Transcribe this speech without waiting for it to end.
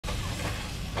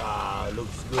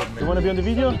looks good, man. You want to be on the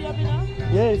video?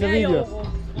 Yeah, it's a video.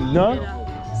 No?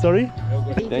 Sorry?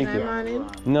 Thank you.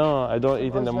 No, I don't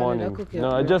eat in the morning. No,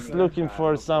 I'm just looking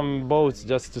for some boats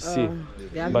just to see.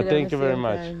 But thank you very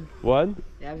much. What?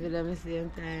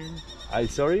 I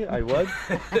sorry, I what?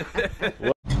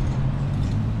 What?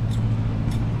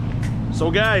 So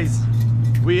guys,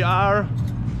 we are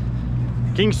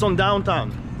Kingston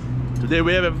downtown. Today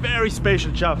we have a very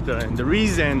special chapter, and the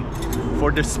reason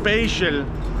for the special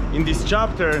in this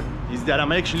chapter is that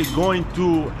I'm actually going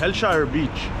to Hellshire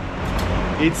Beach.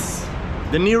 It's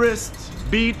the nearest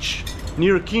beach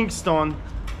near Kingston,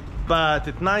 but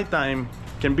at nighttime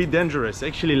can be dangerous.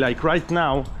 Actually, like right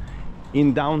now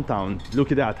in downtown,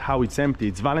 look at that, how it's empty.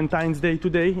 It's Valentine's Day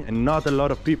today and not a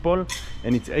lot of people,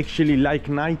 and it's actually like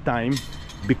nighttime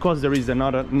because there is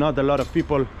not a lot of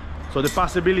people, so the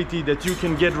possibility that you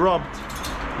can get robbed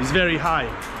is very high.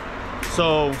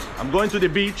 So I'm going to the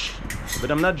beach, but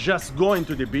I'm not just going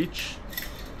to the beach,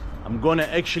 I'm gonna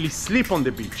actually sleep on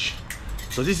the beach.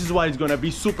 So this is why it's gonna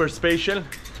be super special.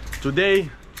 Today,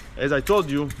 as I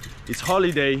told you, it's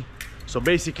holiday. So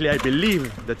basically I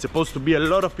believe that's supposed to be a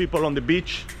lot of people on the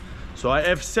beach. So I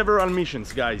have several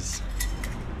missions, guys.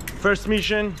 First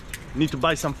mission, need to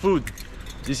buy some food.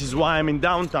 This is why I'm in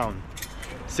downtown.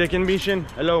 Second mission,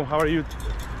 hello, how are you?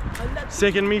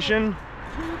 Second mission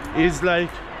is like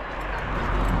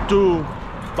to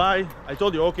buy, I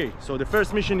told you, okay. So the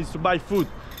first mission is to buy food.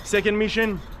 Second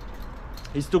mission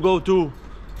is to go to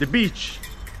the beach.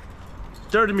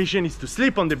 Third mission is to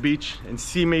sleep on the beach and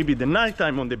see maybe the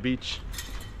nighttime on the beach.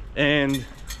 And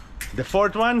the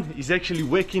fourth one is actually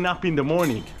waking up in the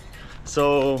morning.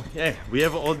 So yeah, we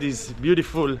have all these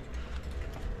beautiful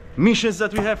missions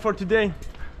that we have for today.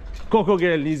 Coco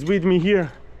girl is with me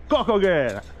here. Coco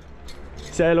girl,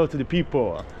 say hello to the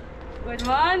people. Good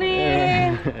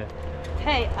morning.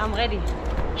 Hey, I'm ready.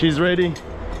 She's ready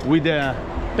with the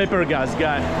pepper gas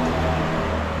guy.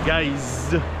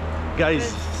 Guys,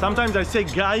 sometimes I say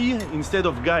guy instead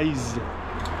of guys.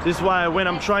 This is why when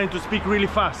I'm trying to speak really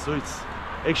fast, so it's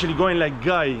actually going like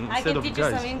guy instead of guys. I can teach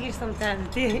you some English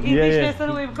sometimes. English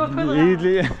lesson with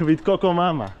Coco. With Coco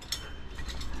Mama.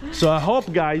 So I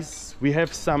hope, guys, we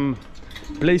have some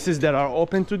places that are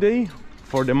open today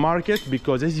for the market,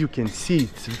 because as you can see,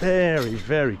 it's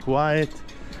very quiet.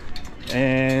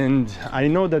 And I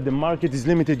know that the market is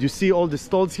limited. You see all the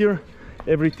stalls here,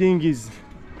 everything is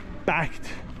packed.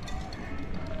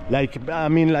 Like, I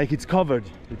mean, like it's covered.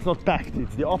 It's not packed,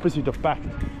 it's the opposite of packed.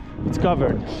 It's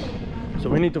covered. So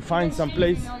we need to find some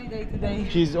place.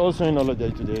 She's also in holiday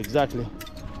today, exactly.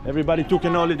 Everybody took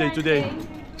an holiday today.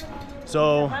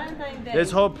 So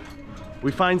let's hope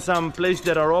we find some place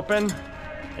that are open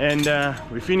and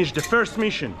we finish the first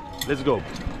mission. Let's go.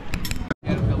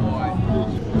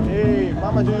 Hey,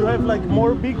 Mama, do you have like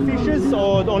more big fishes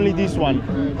or only this one?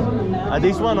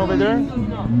 This one over there?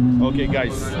 Okay,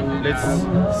 guys, let's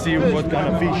see what kind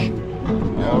of fish.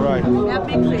 All right. Yeah,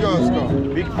 big fish.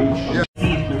 Big fish.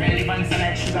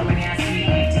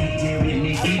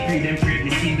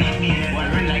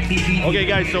 Okay,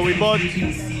 guys, so we bought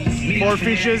 4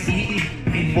 fishes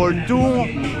for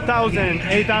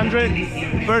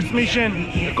 2,800. First mission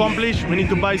accomplished. We need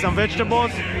to buy some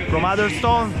vegetables from other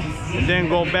stalls and then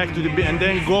go back to the beach, and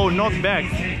then go not back,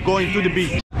 going to the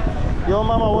beach. Yo,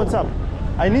 Mama, what's up?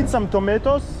 I need some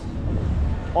tomatoes,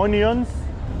 onions,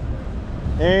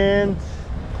 and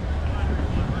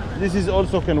this is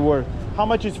also can work. How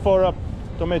much is for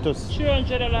tomatoes?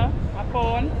 $300 a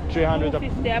pound. 300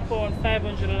 $250 a pound.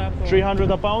 $500 a pound.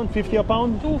 300 a pound, 50 a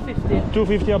pound? 250.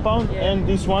 250 a pound. Yeah. And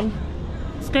this one?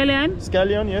 Scallion?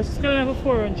 Scallion, yes. Scallion for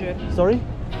 400. Sorry?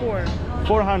 400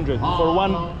 400 for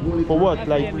one, for what?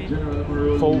 Like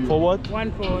for what?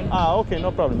 1 pound. Ah, okay,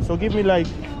 no problem. So give me like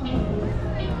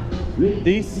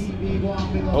this,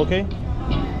 okay,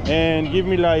 and give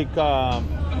me like 5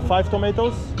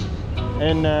 tomatoes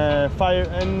and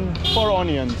 4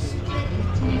 onions.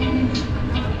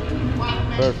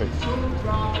 Perfect.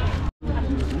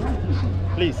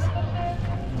 Please.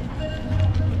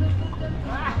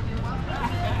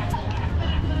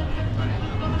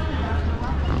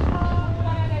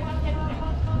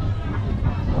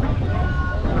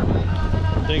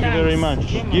 Thank you very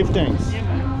much. Give thanks.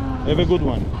 Have a good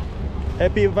one.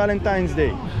 Happy Valentine's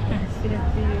Day.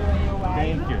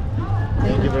 Thank you.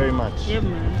 Thank you very much.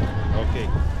 Okay.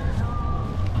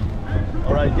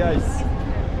 All right, guys.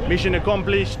 Mission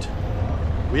accomplished.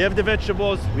 We have the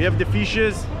vegetables, we have the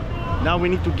fishes. Now we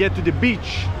need to get to the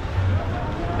beach.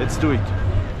 Let's do it.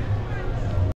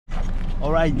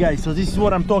 All right, guys. So this is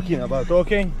what I'm talking about,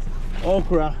 okay?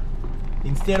 Okra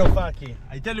instead of ackee.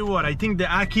 I tell you what, I think the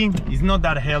ackee is not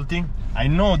that healthy. I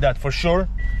know that for sure.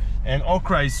 And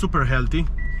okra is super healthy.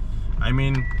 I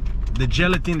mean, the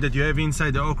gelatin that you have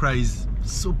inside the okra is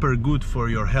super good for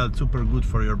your health, super good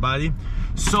for your body.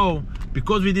 So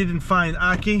because we didn't find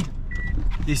ackee,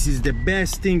 this is the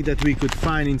best thing that we could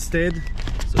find instead.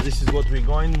 So this is what we're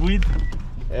going with,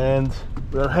 and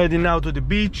we're heading out to the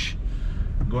beach.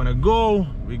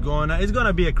 It's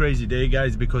gonna be a crazy day,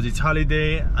 guys, because it's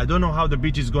holiday. I don't know how the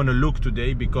beach is gonna look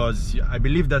today, because I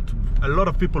believe that a lot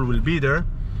of people will be there,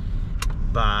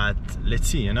 but let's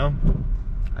see, you know.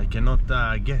 I cannot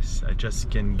guess. I just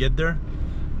can get there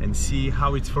and see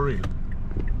how it's for real.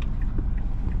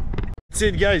 That's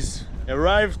it, guys.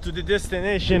 Arrived to the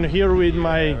destination here with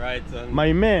my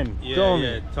man, Tommy.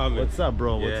 Yeah, Tommy. What's up,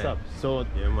 bro? Yeah. What's up? So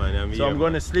yeah, man, I'm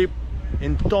gonna sleep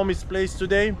in Tommy's place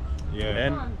today. Yeah.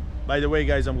 And by the way,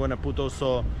 guys, I'm gonna put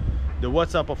also the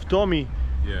WhatsApp of Tommy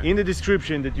in the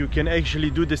description, that you can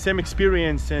actually do the same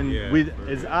experience and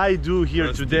as I do here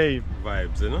Rusty today.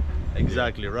 Vibes, you know?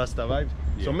 Exactly, Rasta vibes.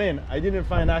 So man, I didn't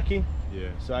find ackee,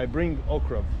 so I bring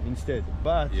okra instead.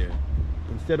 But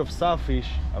instead of saltfish,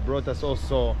 I brought us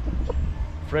also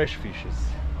fresh fishes.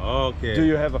 Okay. Do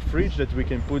you have a fridge that we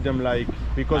can put them, like,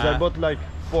 because I bought like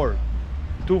 4,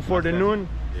 2 for the noon,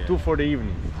 2 for the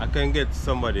evening. I can get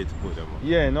somebody to put them on.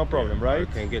 Yeah, no problem, right?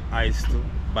 I can get ice too.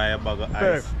 Buy a bag of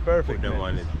ice. Perfect. Put them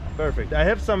on it. Perfect. I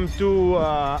have some 2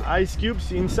 ice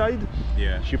cubes inside.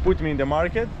 Yeah. She put me in the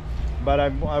market, but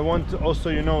I want also,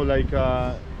 you know, like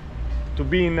to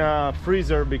be in a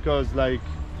freezer, because like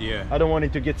I don't want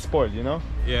it to get spoiled, you know.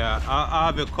 Yeah, I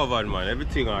have it covered, man.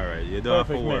 Everything alright. You don't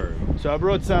have to worry. So I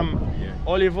brought some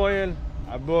olive oil.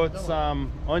 I bought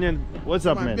some onion. What's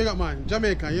up, man? Big up, man.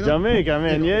 Jamaican, you know? Jamaica,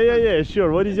 man. Yeah,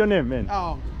 sure. What is your name, man?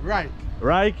 Right.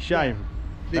 Raik Shaim.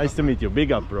 Nice to meet you.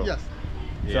 Big up, bro. Yes.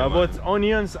 So I bought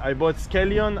onions, I bought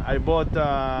scallion, I bought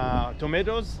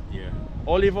tomatoes,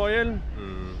 olive oil,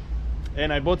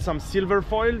 and I bought some silver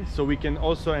foil, so we can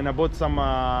also, and I bought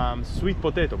some sweet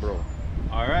potato, bro.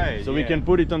 All right. So we can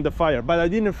put it on the fire. But I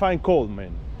didn't find coal,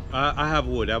 man. I have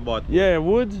wood. I bought wood. Yeah,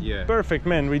 wood? Yeah. Perfect,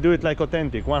 man. We do it like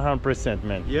authentic, 100%,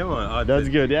 man. Yeah, man. That's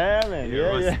good. Yeah, man.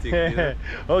 Rustic, you know?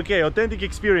 Okay, authentic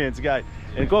experience, guy.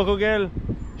 And Coco girl,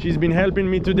 she's been helping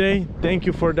me today. Thank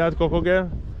you for that, Coco girl,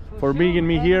 for bringing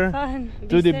me here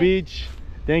to the beach.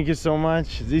 Thank you so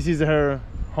much. This is her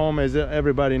home, as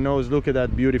everybody knows. Look at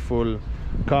that beautiful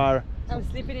car. I'm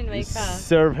sleeping in my car.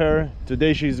 Serve her.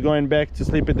 Today she's going back to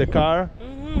sleep in the car.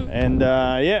 And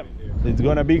yeah, it's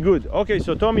gonna be good. Okay,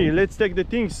 so Tommy, let's take the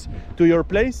things to your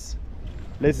place.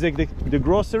 Let's take the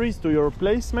groceries to your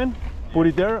place, man. Put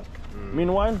it there.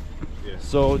 Meanwhile,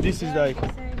 so this is like,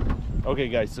 okay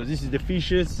guys, so this is the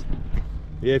fishes.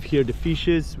 We have here the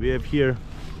fishes. We have here,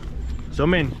 so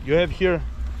man, you have here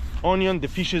onion. The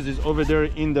fishes is over there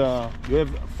in the, you have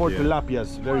 4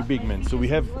 tilapias, very big, man. So we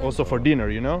have also for dinner,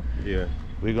 you know. Yeah.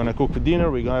 We're gonna cook for dinner.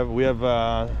 We have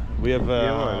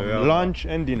lunch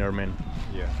and dinner, man.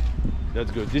 Yeah.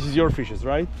 That's good. This is your fishes,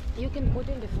 right? You can put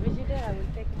in the frigidaire. I will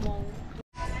take more.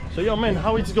 So yo, man,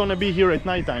 how it's gonna be here at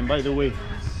nighttime, by the way?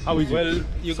 How is it? Well,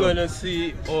 you're gonna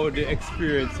see all the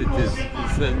experience it is.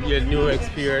 It's your new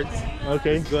experience.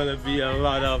 Okay. It's gonna be a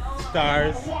lot of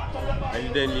stars,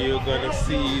 and then you're gonna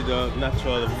see the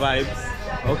natural vibes.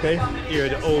 Okay. Hear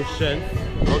the ocean.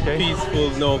 Okay.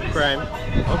 Peaceful, no crime.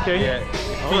 Okay. Yeah.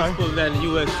 All Peaceful than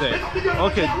USA.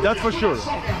 Okay, that's for sure.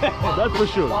 That's for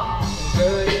sure.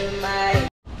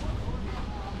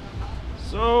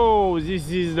 So this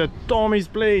is the Tommy's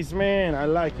place, man. I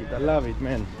like it. I love it,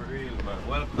 man. For real, man.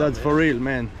 Welcome, That's for real,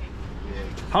 man.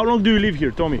 How long do you live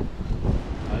here, Tommy?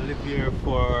 I live here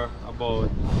for about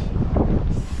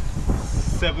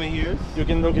 7 years. You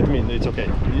can look at me. It's okay.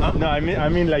 Huh? No, I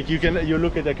mean, like you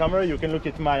look at the camera. You can look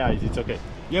at my eyes. It's okay.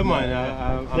 Yeah, man.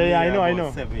 I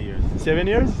know. 7 years. 7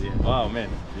 years? Yeah. Wow, man.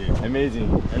 Yeah. Amazing.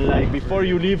 And like before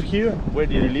you live here, where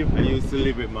did you live? I used to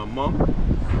live with my mom,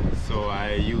 so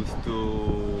I used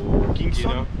to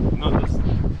Kingston? You know,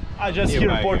 not Just here in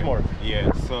nearby Portmore. here.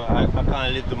 Yeah, so I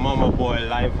can't live the mama boy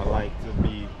life. I like to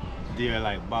be there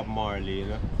like Bob Marley, you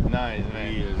know. Nice,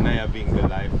 man. Real Nyabinga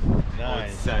life.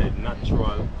 Nice. Outside,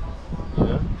 natural. You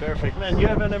know? Perfect, man. You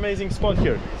have an amazing spot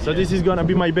here. So this is gonna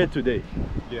be my bed today.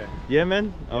 Yeah. Yeah,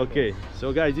 man. Okay.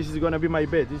 So guys, this is gonna be my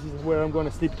bed. This is where I'm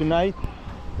gonna sleep tonight.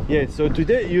 Yeah. So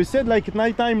today, you said like at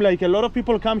night time, like a lot of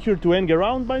people come here to hang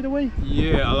around. By the way.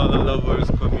 Yeah, a lot of lovers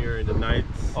come here in the night.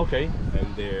 Okay.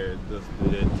 And they're just do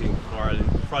their thing,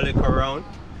 frolic around.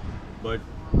 But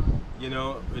you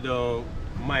know, we don't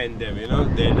mind them. You know,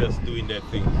 they're just doing their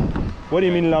thing. What do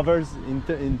you mean lovers in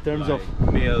terms like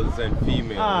of males and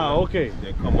females? Ah, you know? okay.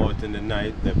 They come out in the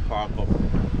night, they park up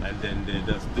and then they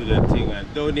just do their thing.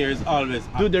 And down here is always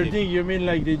Do their active. thing, you mean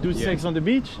like they do Yeah. sex on the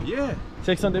beach? Yeah.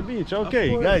 Sex on the beach, okay,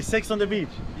 course. guys, sex on the beach.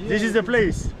 This Yeah. is the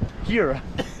place, here,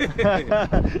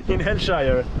 in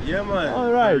Hellshire. Yeah, man.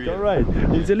 All right, For real. all right.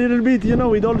 It's a little bit, you know,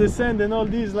 with all the sand and all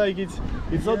this, like it's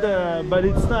not the, but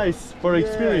it's nice for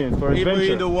experience, for Even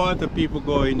adventure. in the water, people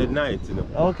go in the night, you know.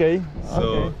 Okay.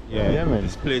 So okay. yeah, man.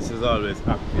 this place is always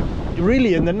active.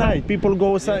 Really, in the night, people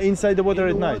go Yes. inside the water In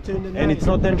at the night, water in the and night. it's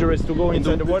not dangerous to go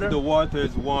inside the water. The water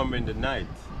is warm in the night.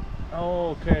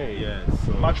 Okay. Yeah,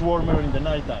 so Much warmer in the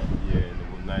night time. yeah,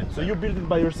 in the night. So you built it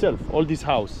by yourself, all this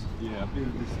house. Yeah, I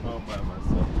built this all by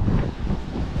myself.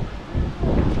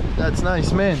 That's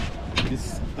nice, man.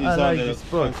 This is I like under this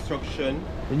spot. construction,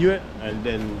 And you, and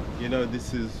then you know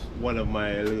this is one of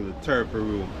my little therapy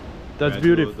room. that's where I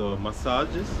do beautiful. The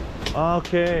massages.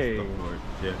 Okay. Stuff for it,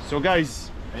 yeah. So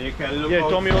guys, And you can look yeah,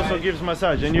 Tommy outside. also gives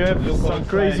massage, and you have Look some outside,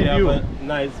 crazy you have view. a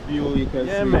nice view. You can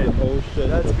Yeah, see man. the ocean.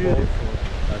 That's the beautiful.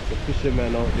 boat. That's the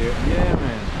fisherman out there. Yeah,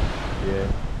 man.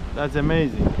 Yeah. That's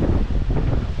amazing.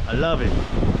 I love it.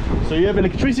 So you have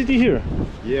electricity here.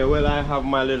 Yeah. Well, I have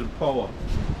my little power.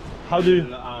 How do you?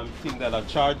 Little, thing that I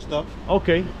charged up.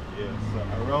 Okay. Yeah.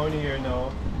 So around here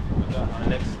now, I got my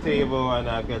next table, and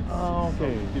I got Oh,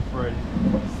 okay. some different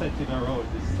setting around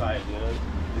this side. You know,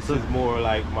 this is more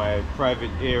like my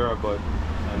private area, but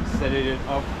I'm setting it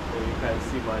up so you can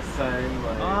see my sign.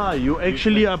 My Ah, you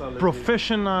actually a reflexology.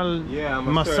 professional Yeah, I'm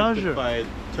a massager. certified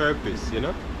therapist. You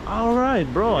know. All right,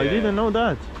 bro. I Yeah. didn't know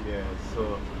that. Yeah,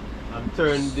 so I'm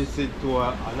turning this into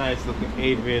a nice looking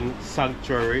avian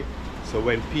sanctuary. So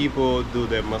when people do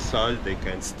their massage, they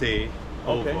can stay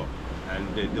Okay. over and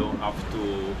they don't have to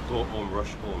go home,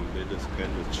 rush home. They just can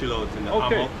just chill out in the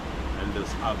Okay. hammock and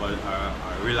just have a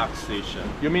relaxation.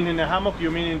 You mean in the hammock?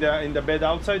 You mean in the bed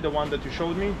outside, the one that you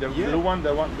showed me, the Yeah. blue one,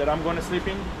 the one that I'm gonna sleep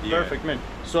in? Yeah. Perfect, man.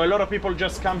 So a lot of people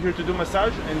just come here to do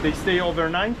massage and they stay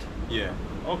overnight. Yeah.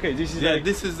 Okay, this is Yeah, like,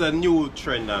 this is a new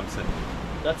trend I'm saying.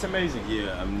 that's amazing.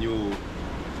 Yeah, a new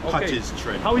Okay. cottage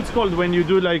trend. How it's called when you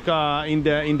do like in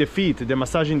the feet, the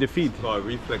massage in the feet? It's called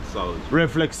reflexology.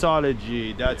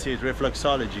 Reflexology, that's it,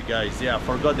 reflexology, guys. Yeah, I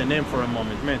forgot the name for a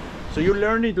moment, man. So you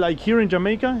learned it like here in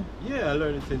Jamaica? Yeah, I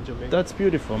learned it in Jamaica. That's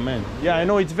beautiful, man. Yeah, I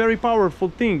know it's very powerful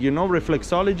thing, you know,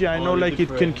 reflexology. I know All the like it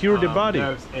can different, cure the body.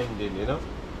 Nerves ending, you know,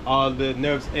 all the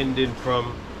nerves ending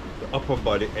from the upper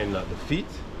body and at the feet.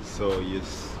 So you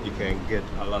can get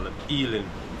a lot of healing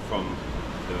from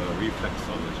the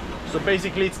reflexology. So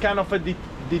basically, it's kind of a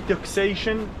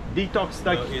detox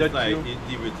like So it's that like you. it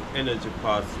deals with energy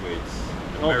pathways,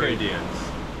 the Okay. meridians.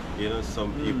 You know,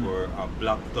 some people are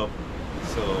blocked up,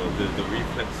 so the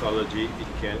reflexology it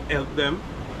can help them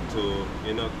to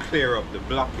clear up the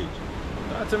blockage.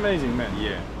 That's amazing, man.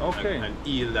 Yeah. Okay. And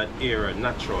heal that area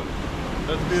naturally.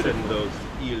 That's beautiful. Send those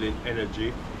healing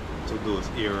energy to those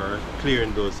areas,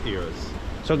 clearing those areas.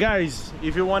 So guys,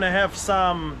 if you want to have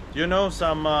some,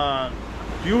 some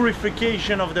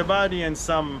purification of the body and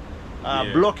some Yeah.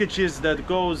 blockages that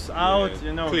goes out,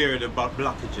 Yeah, clear the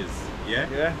blockages. Yeah.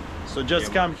 Yeah. So just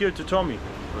Yeah, come here to Tommy.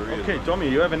 For real, Okay, man. Tommy,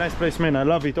 you have a nice place, man. I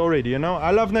love it already.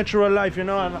 I love natural life.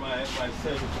 My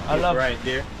I love- right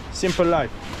there. Simple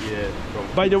life. Yeah. from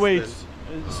By the way,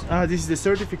 Kingston. this is the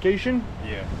certification.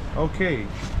 Yeah. Okay.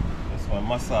 That's my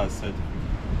massage certificate.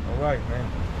 All right, man.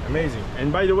 Amazing.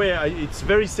 And by the way, it's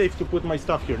very safe to put my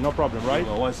stuff here. No problem, right?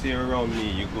 Well, once you're around me,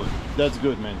 you're good. That's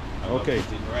good, man. I'm Okay. gonna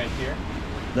put it right here.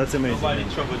 That's amazing. Nobody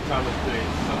man. trouble time to play.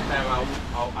 Sometimes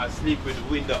I sleep with the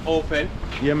window open.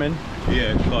 Yeah, man.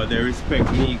 Yeah, because they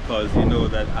respect me because you know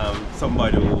that I'm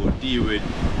somebody who will deal with,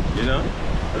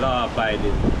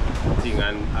 law-abiding thing,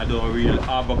 and I don't really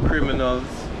harbor criminals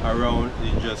around.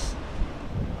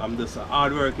 I'm just a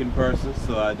hard-working person,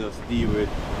 so I just deal with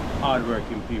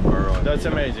hard-working people around. That's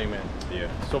me. amazing, man. Yeah,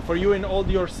 So for you in all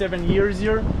your 7 years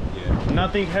here, yeah.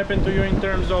 nothing happened to you in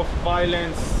terms of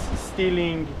violence,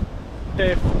 stealing,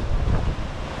 theft,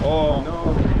 or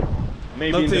No,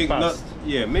 maybe in the past?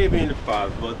 Yeah, maybe in the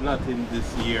past, but not in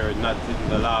this year, not in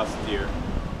the last year.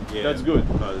 Yeah, That's good.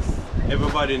 because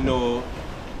everybody know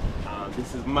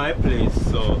this is my place,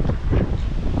 so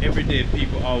every day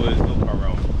people always look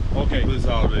around. Okay. People's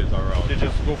always around. They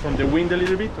just go from the wind a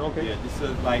little bit? Okay. Yeah, this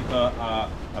is like a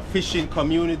fishing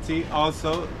community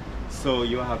also. So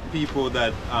you have people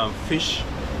that fish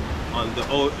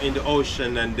in the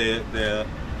ocean, and they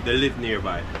live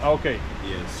nearby. Okay.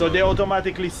 Yeah. So they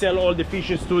automatically sell all the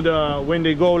fishes to when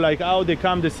they go like out, they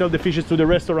come, they sell the fishes to the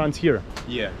restaurants here.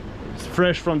 Yeah. It's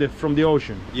fresh from the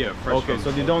ocean. Yeah. Fresh Okay, from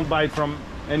so the they don't buy it from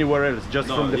anywhere else, just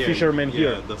No, from the yeah, fishermen yeah,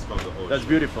 here. that's from the ocean. That's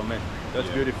beautiful, man. That's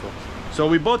Yeah. beautiful. So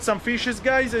we bought some fishes,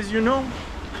 guys, as you know.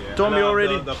 Yeah. Tommy And I have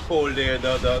already. the pole there,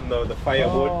 the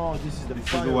firewood. Oh, this is the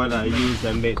This is the one I use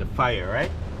and make the fire,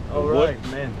 right? The All wood.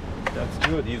 right, man. That's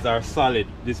good. These are solid.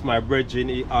 This my brethren,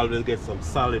 he always gets some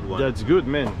solid one. That's good,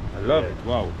 man. I love it.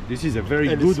 Wow, this is a very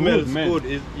and good it smells wood, man.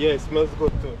 good. Yeah, it smells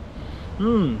good too.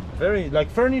 Very like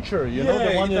furniture. You know,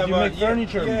 the one that you make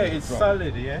furniture. Yeah, it's from.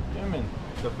 solid. Yeah, Yeah, man.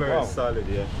 the very Wow. solid.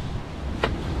 Yeah.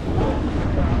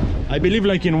 I believe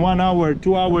like in 1 hour,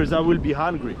 2 hours, I will be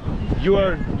hungry.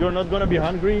 You're not gonna be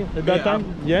hungry at that time?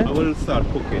 Yeah. I will start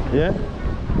cooking. Yeah.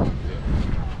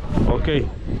 Okay.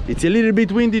 It's a little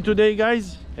bit windy today,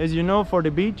 guys, as you know, for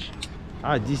the beach.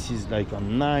 This is like a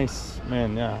nice,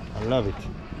 man. Yeah, I love it.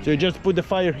 So you just put the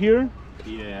fire here.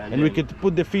 Yeah. And we could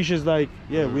put the fishes like,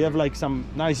 yeah, we have like some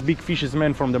nice big fishes,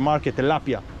 man, from the market,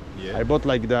 tilapia. Yeah. I bought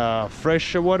like the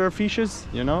fresh water fishes,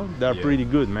 you know, they're Yeah. pretty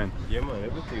good, man. Yeah, man,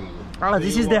 everything good.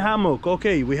 This is the hammock.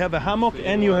 Okay, we have a hammock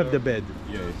and you have the bed.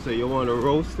 Yeah, so you want to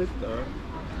roast it? Or?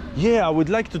 Yeah, I would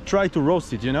like to try to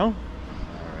roast it, you know?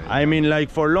 I mean, like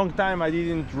for a long time I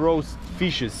didn't roast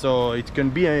fishes, so it can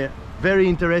be very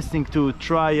interesting to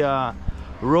try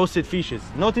roasted fishes.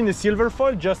 Not in the silver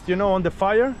foil, just, you know, on the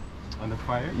fire. On the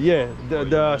fire? Yeah,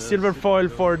 the silver foil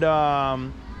for the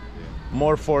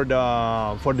more for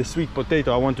the sweet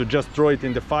potato. I want to just throw it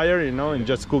in the fire, you know, and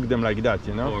just cook them like that,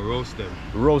 you know. Or roast them.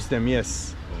 Roast them,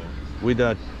 yes. With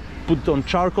put on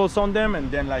charcoals on them, and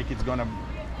then like it's gonna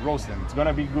roast them. It's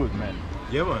gonna be good, man.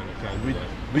 Yeah, man. You can do that.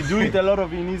 We do it a lot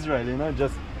of in Israel, you know,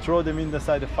 just throw them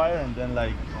inside the fire and then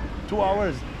like 2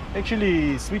 hours.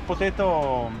 Actually, sweet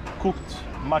potato cooked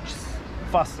much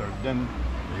faster than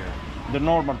the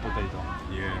normal potato.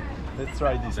 Yeah. Let's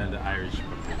try this. Than the Irish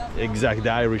potato. Exact,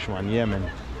 the Irish one, yeah, man.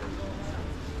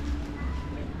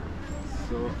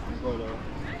 So I'm gonna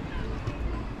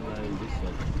line this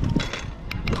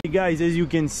up. Hey guys, as you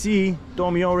can see,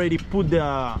 Tommy already put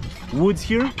the woods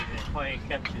here. Fire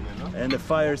catching, you know? And the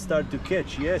fire start to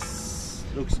catch. Yes,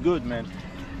 looks good, man.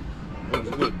 Looks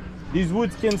good. These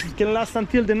woods can last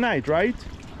until the night, right?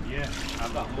 Yeah,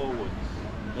 I've got more wood.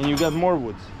 And you got more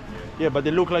woods. Yeah, but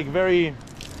they look like very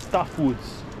tough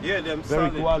woods. Yeah, them Very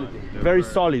solid, quality. man. Very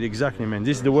solid, exactly, man.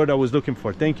 This is the word I was looking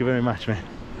for. Thank you very much, man.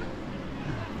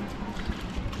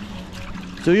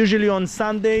 So usually on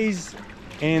Sundays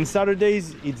and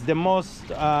Saturdays, it's the most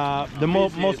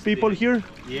most people day. here.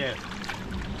 Yeah.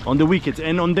 On the weekends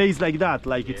and on days like that,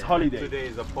 like it's holiday. Today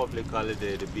is a public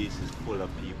holiday. The beach is full of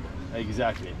people.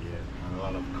 Exactly. Yeah. And a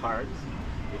lot of cars.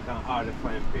 You can hardly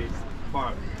find place to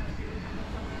park.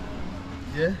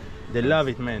 Yeah. They love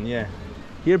it, man. Yeah.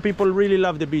 Here people really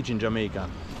love the beach in Jamaica.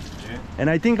 Yeah. And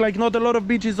I think like not a lot of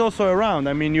beaches also around.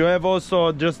 I mean, you have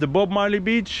also just the Bob Marley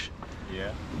beach.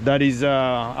 Yeah. That is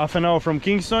half an hour from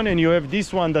Kingston, and you have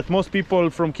this one that most people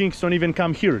from Kingston even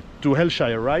come here to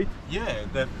Hellshire, right? Yeah,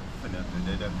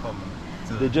 definitely. They come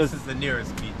to, They just- this is the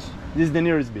nearest beach. This is the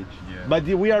nearest beach. Yeah. But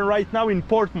we are right now in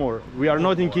Portmore. We are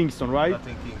not in Portmore. Kingston, right? Not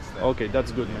in Kingston. Okay,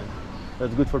 that's good, man.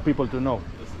 That's good for people to know.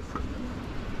 This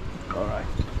is All right.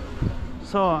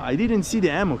 So I didn't see the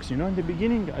hammocks, you know, in the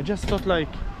beginning. I just thought like,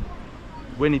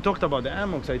 when he talked about the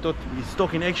hammocks, I thought he's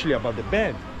talking actually about the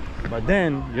bed. But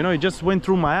then, you know, it just went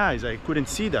through my eyes. I couldn't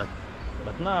see that.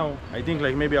 But now, I think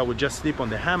like maybe I would just sleep on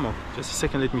the hammock. Just a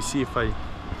second, let me see if I...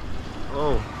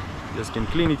 Oh, just can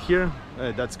clean it here.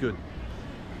 That's good.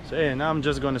 So yeah, now I'm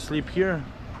just gonna sleep here.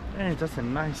 Hey, that's a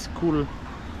nice, cool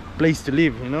place to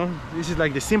live, you know. This is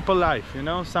like the simple life, you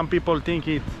know. Some people think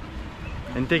it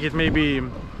and take it maybe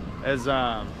as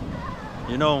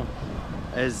you know,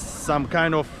 as some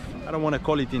kind of, I don't want to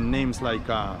call it in names like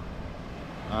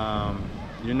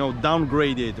you know,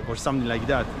 downgraded or something like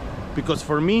that, because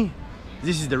for me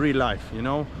this is the real life, you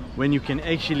know, when you can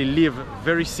actually live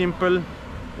very simple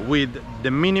with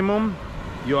the minimum.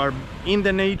 You are in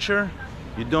the nature,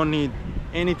 you don't need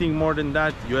anything more than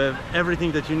that. You have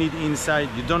everything that you need inside.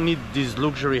 You don't need these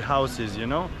luxury houses, you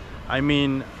know. I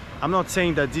mean, I'm not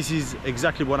saying that this is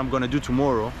exactly what I'm gonna do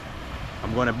tomorrow.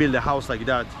 I'm gonna build a house like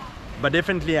that, but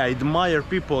definitely I admire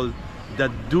people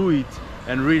that do it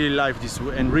and really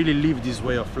live this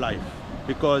way of life,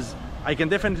 because I can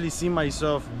definitely see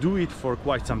myself do it for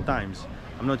quite some times.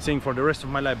 I'm not saying for the rest of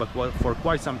my life, but for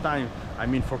quite some time. I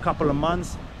mean, for a couple of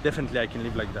months, definitely I can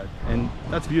live like that, and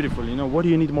that's beautiful, you know. What do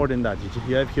you need more than that?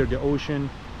 You have here the ocean,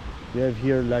 you have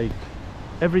here like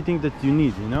everything that you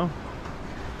need, you know,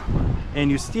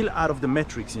 and you're still out of the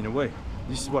metrics in a way.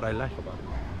 This is what I like about it.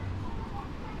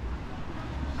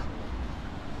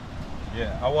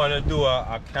 Yeah, I want to do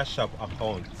a Cash App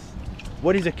account.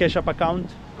 What is a Cash App account?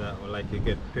 Like you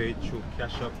get paid through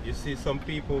Cash App. You see some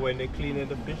people when they clean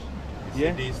the fish, you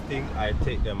Yeah. see these things, I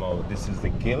take them out. This is the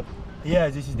gill. Yeah,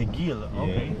 this is the gill.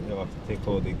 Okay. Yeah, you have to take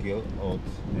all the gill out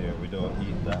there. We don't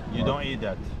eat that. You don't eat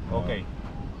that. Okay.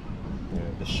 Yeah.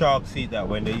 The sharks eat that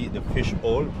when they eat the fish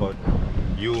whole, but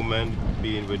human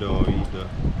being, we don't eat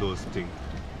those things.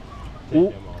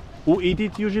 Take them out. Who eat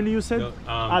it usually, you said?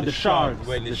 The sharks.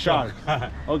 When the sharks.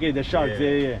 Okay, the sharks.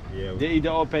 Yeah. They eat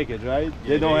the whole package, right? Yeah,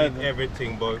 they don't have eat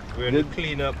everything, but when we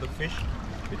clean up the fish,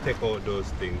 we take out those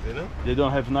things, you know? They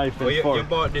don't have knife and fork. You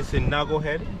bought this in Nago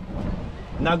Head?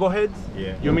 Nago Head?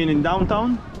 Yeah. You mean in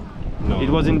downtown? No. It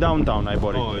was in downtown, I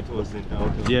bought it. Oh, it was in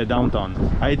downtown? Yeah,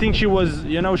 downtown. I think she was,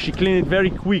 you know, she cleaned it very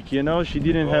quick, you know? She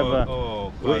didn't have a...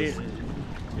 Oh, because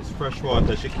it's fresh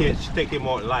water. She take him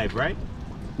out live, right?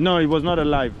 No, it was not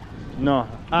alive. No.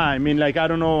 I mean, like, I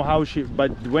don't know how she...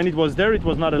 But when it was there, it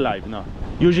was not alive, no.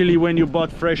 Usually when you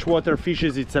bought freshwater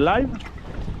fishes, it's alive?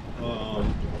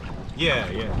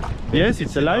 Yeah. Yes,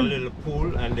 it's alive? A little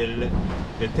pool, and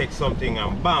they take something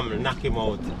and bam, knock him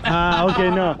out.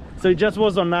 Okay, no. So it just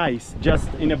was on ice, just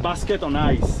in a basket on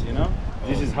ice, you know?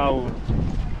 This is how...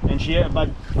 And she...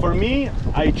 But for me,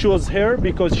 I chose her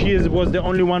because she was the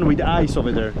only one with ice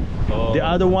over there. Oh. The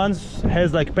other ones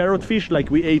has like parrotfish, like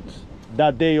we ate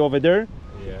that day over there.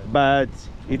 Yeah. But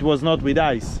it was not with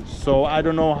ice. So I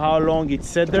don't know how long it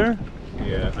sat there.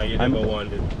 Yeah, and you never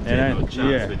wanted to take no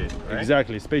chance with it, right?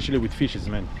 Exactly, especially with fishes,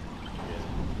 man.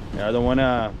 Yeah, I don't want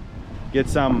to get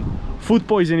some food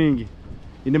poisoning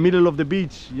in the middle of the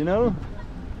beach, you know?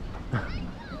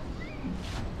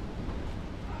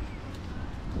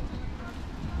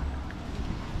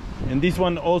 And this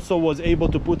one also was able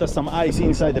to put us some ice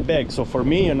inside the bag, so for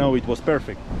me, you know, it was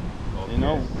perfect. Okay. You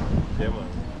know? Yeah, man.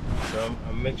 So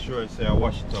I make sure I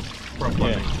wash it up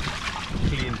properly. Yeah.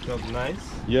 Clean it up nice.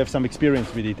 You have some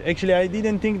experience with it. Actually, I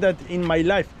didn't think that in my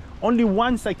life. Only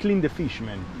once I cleaned the fish,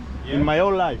 man. Yeah? In my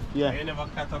whole life, yeah. You never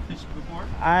caught a fish before?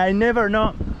 I never,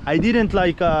 no. I didn't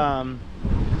like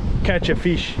catch a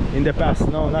fish in the past.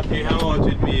 No, nothing. You hang out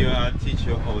with me, I'll teach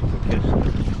you how to catch them.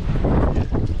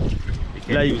 You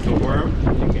can Like- use the worm,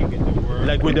 you can get the worm.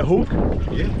 Like with the hook?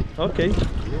 Yeah. Okay.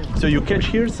 Yeah. So you catch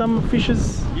here some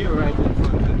fishes? Yeah, right in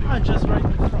front of you. Ah, just right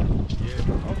in front.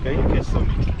 Yeah. Okay. You get some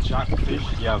jackfish.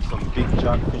 You have some big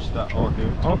jackfish that out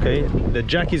there. Okay. The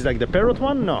jack is like the parrot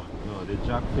one? No. No, the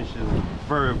jackfish is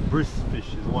very brisk fish.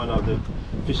 It's one of the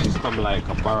fishes come like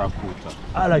a barracuda.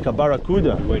 Ah, like a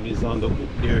barracuda. When it's on the hook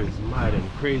there, it's mad and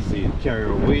crazy. It carry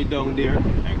her way down there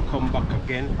and come back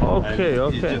again. Okay, and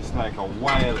okay. It's just like a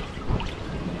wild.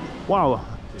 Wow.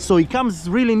 So it comes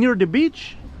really near the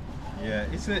beach? Yeah,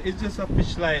 it's just a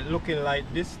fish like looking like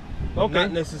this. Okay.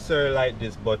 Not necessarily like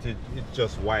this, but it's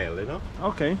just wild, you know.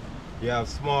 Okay. You have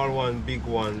small ones, big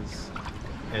ones,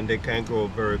 and they can grow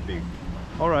very big.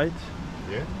 All right.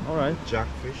 Yeah. All right.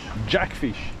 Jackfish.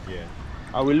 Jackfish. Yeah.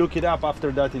 I will look it up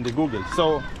after that in the Google.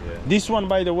 So Yeah. this one,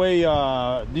 by the way,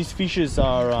 these fishes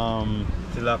are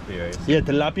Tilapia. yeah,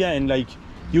 tilapia, and like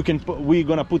you can put, we're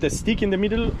gonna put a stick in the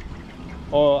middle,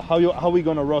 or how we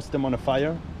gonna roast them on a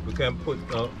fire? We can put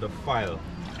the file,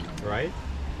 right?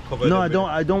 Cover No, them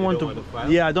I with- don't you want to. the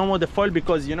file? Yeah, I don't want the foil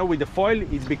because you know with the foil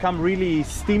it's become really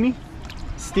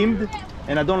steamed,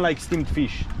 and I don't like steamed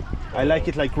fish. I like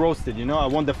it like roasted, you know. I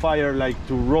want the fire like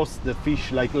to roast the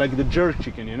fish like the jerk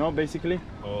chicken, you know, basically.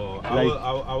 Oh, Like-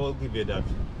 I will give you that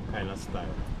kind of style.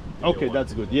 if Okay, you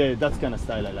that's want. good. Yeah, that's kind of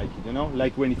style I like it, you know,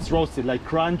 like when it's roasted, like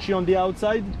crunchy on the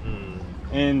outside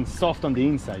and soft on the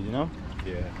inside, you know,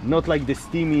 Yeah, not like the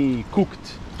steamy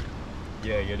cooked.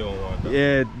 yeah, you don't want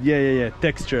that. Yeah.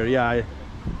 Texture. Yeah. Yeah.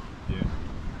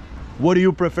 What do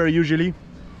you prefer usually?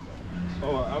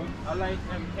 Oh, I like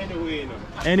them anyway, you know.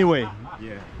 Anyway.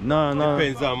 Yeah. No.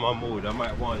 Depends on my mood. I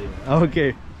might want it.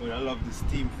 Okay. But I love the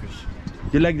steam fish.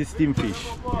 You like the steamed fish?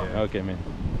 Yeah. Okay, man.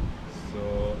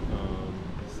 So,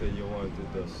 you say you wanted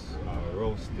this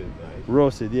roasted, right?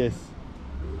 Roasted, yes.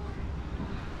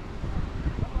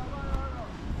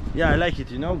 Yeah, I like it,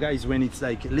 you know, guys, when it's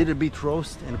like a little bit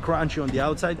roast and crunchy on the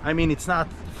outside. I mean, it's not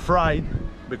fried,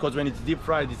 because when it's deep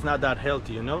fried, it's not that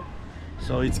healthy, you know.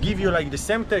 So it gives you like the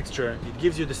same texture, it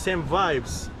gives you the same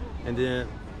vibes and the,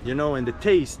 you know, and the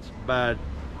taste, but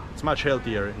it's much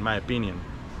healthier in my opinion.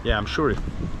 Yeah, I'm sure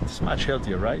it's much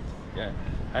healthier, right? Yeah,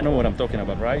 I know what I'm talking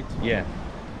about, right? Yeah,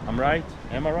 I'm right.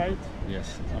 Am I right?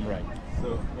 Yes, I'm right.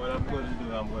 So what I'm going to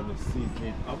do, I'm going to season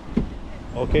it up.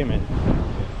 Okay, man.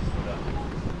 So that,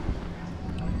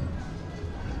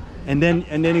 And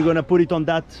then you're gonna put it on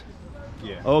that.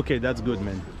 yeah. Okay, that's good,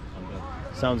 man. on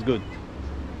that. Sounds good.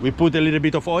 We put a little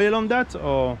bit of oil on that,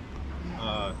 or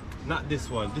Not this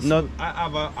one. This Not- one, I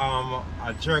have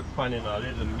a jerk pan in a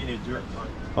little mini jerk pan.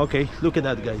 okay? Look at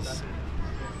that, guys.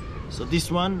 So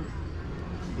this one,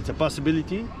 it's a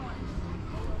possibility,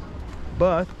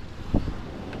 but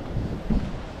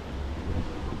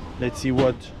Let's see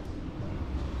what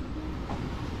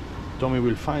Tommy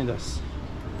will find us.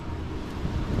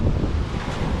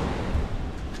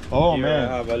 Oh Here man,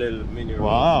 I have a little mini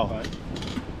wow, rose pad.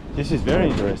 this is very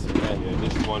interesting, man. Yeah,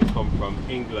 this one come from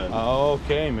England.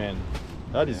 Okay, man,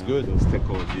 that is good. Let's take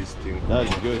out this thing.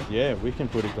 That's good. Yeah, we can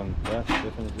put it on. Yeah,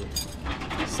 definitely.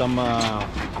 Some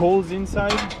coals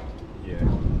inside. Yeah.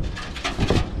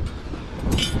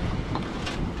 It's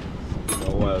been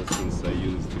a while since I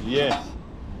used it. Yes.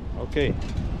 Okay.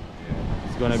 Yeah.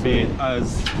 It's gonna So be. it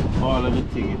has all of the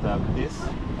thing. It have this.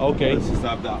 Okay. It just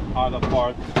have the other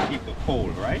part to keep the coal,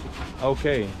 right?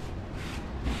 Okay.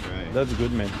 Right. That's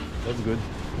good, man. That's good.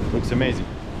 Looks amazing.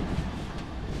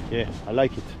 Yeah, I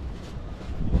like it.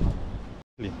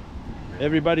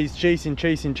 Everybody's chasing,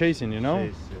 you know?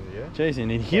 Yeah.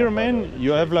 Chasing. And here, man,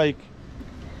 you have like,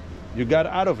 you got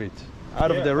out of it, out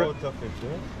of the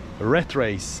rat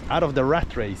race, out of the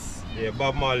rat race. Yeah,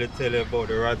 Bob Marley tell you about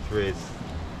the rat race.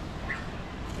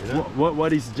 You know?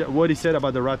 What he said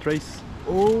about the rat race?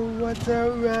 Oh, what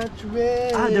a rat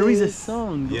race! Ah, there is a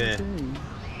song. Yeah. Okay.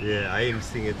 Yeah, I am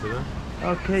singing to them.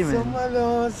 Okay, man. Some are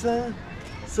Lawson,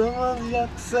 some are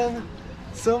Jackson,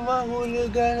 some are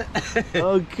hooligan.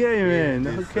 Okay, man.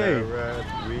 Yeah, Okay.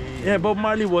 Yeah, Bob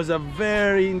Marley was a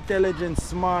very intelligent,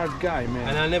 smart guy, man.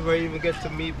 And I never even get to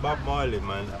meet Bob Marley,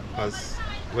 man, because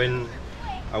when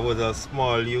I was a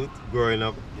small youth growing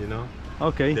up, you know,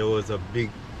 Okay. there was a big,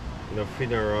 you know,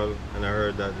 funeral, and I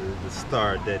heard that the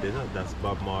star dead, you know, that's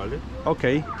Bob Marley,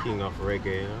 Okay. king of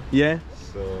reggae, you know. Yeah.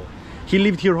 So He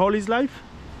lived here all his life?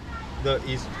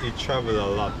 he traveled a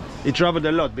lot. He traveled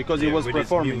a lot because he Yeah, was with his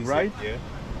performing, music, right? Yeah,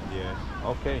 yeah.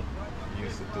 Okay. He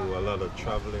used to do a lot of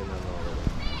traveling and all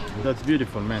of that. That's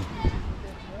beautiful, man.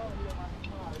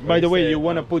 By the way, you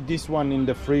want to put this one in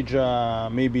the fridge,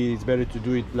 maybe it's better to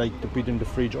do it like to put in the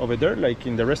fridge over there, like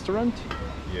in the restaurant?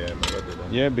 Yeah, rather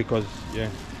than Yeah, because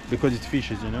it's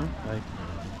fishes, you know? Like,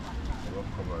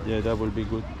 yeah, that will be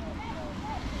good.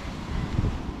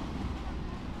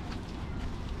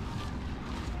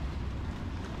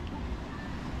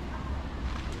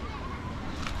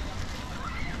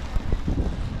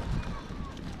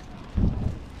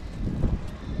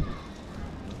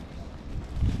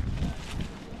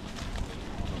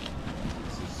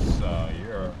 This is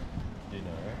your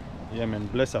dinner, right? Yeah, man,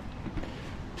 bless up.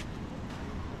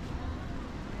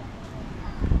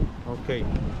 Okay.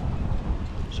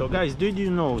 So guys, did you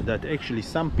know that actually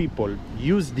some people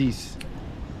use this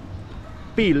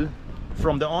peel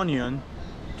from the onion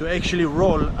to actually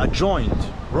roll a joint,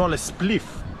 roll a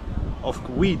spliff of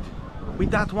weed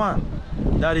with that one?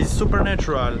 That is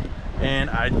supernatural, and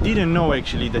I didn't know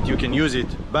actually that you can use it,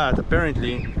 but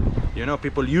apparently, you know,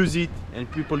 people use it, and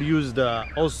people use the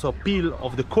also peel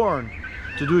of the corn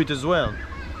to do it as well.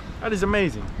 That is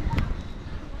amazing.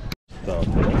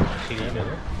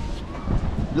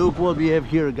 Look what we have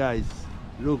here, guys.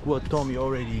 Look what Tommy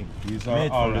already These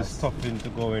made are all for the us. stuffing to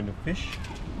go in the fish.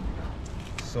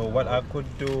 So what I could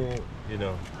do, you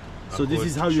know. So this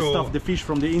is how you stuff the fish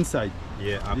from the inside.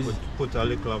 Yeah, I This could put a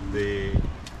little of the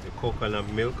coconut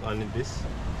milk on this,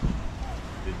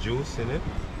 the juice in it,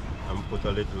 and put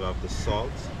a little of the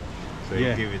salt, so Yeah.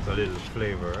 you give it a little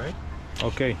flavor, right?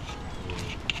 Okay,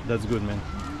 that's good, man.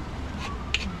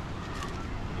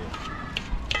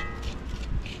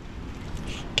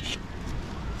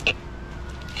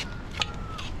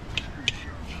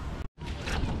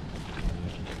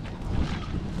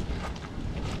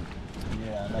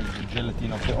 Yeah, I like the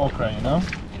gelatin of the okra, you know?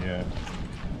 Yeah.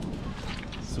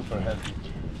 Super healthy.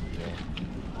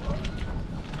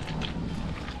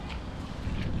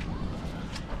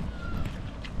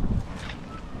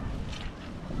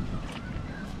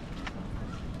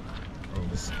 And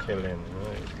the scallion,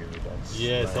 right? Give it that.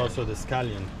 Yes, slime. also the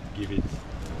scallion, give it.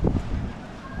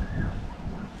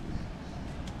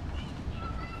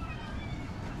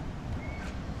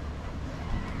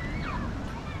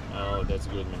 Oh, that's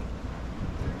good, man.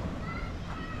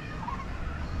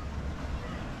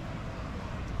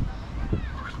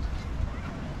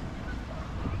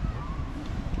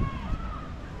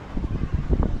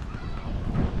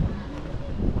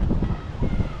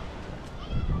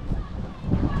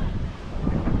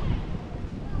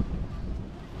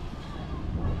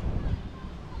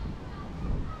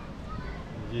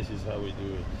 This is how we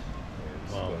do it.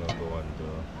 It's Wow. gonna go on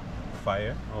the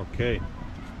fire. Okay.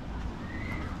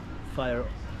 Fire.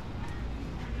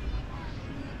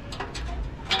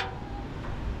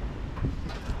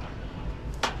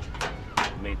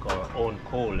 Make our own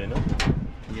coal, you know?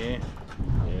 Yeah.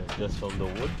 Yeah, just from the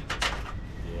wood.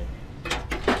 Yeah.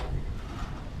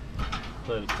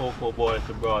 So the cocoa boys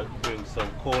bring some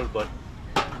coal, but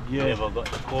never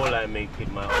got the coal. I make it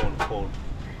my own coal.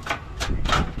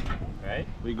 Right?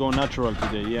 We go natural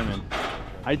today, yeah, man.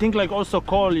 I think like also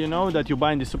coal, you know, that you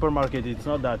buy in the supermarket, it's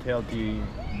not that healthy.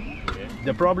 Yeah.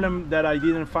 The problem that I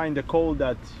didn't find the coal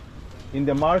that in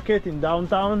the market in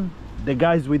downtown, the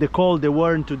guys with the coal, they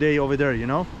weren't today over there, you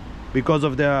know, because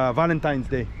of the Valentine's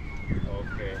Day.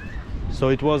 Okay. So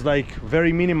it was like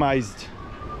very minimized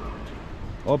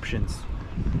options.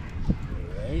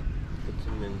 Right. Put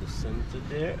them in the center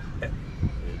there.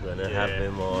 We're gonna have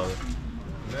them all.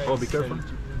 Nice. Oh, be careful.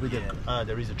 With the,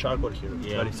 there is a charcoal here.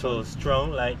 Yeah, it's so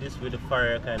strong like this with the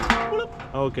fire kind of.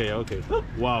 Okay, okay.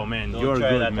 Wow, man, Don't you're try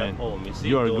good, that man. At home. You see,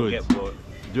 you're don't good. Get bored.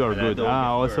 You're good.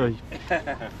 Also,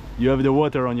 you have the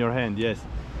water on your hand. Yes.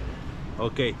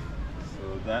 Okay.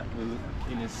 So that will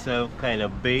in itself kind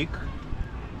of bake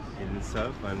in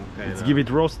itself and kind Let's of give it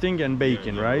roasting and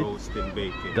baking, right? Roasting,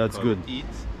 baking. That's good. Eat.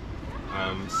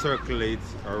 Circulate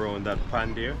around that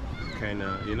pan there, kind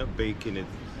of, you know, baking it,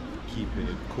 keeping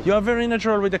it cooked. You are very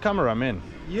natural with the camera, man.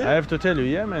 Yeah. I have to tell you,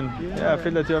 yeah, man. Yeah, I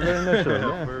feel that you are very natural.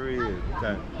 Yeah. For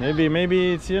real.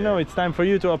 Maybe it's, you know, it's time for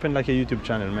you to open like a YouTube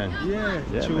channel, man. Yeah,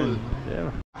 true. Man.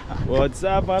 Yeah. What's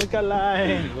up,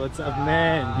 Alkaline? What's up,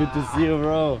 man? Good to see you,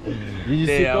 bro. Did you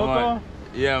see Coco? Man.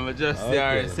 Yeah, I'm just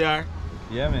there. See her?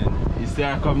 Yeah, man. You see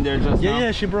her come there just now?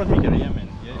 Yeah, she brought me here. Yeah, man.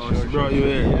 Yeah, Oh, she brought you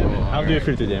here? Yeah, man. How Oh, do you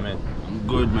feel today, man? I'm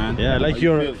good, man. Yeah, I like How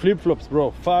your you feel? flip-flops,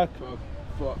 bro. Fuck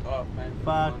Fuck off, man.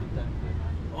 Fuck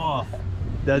off.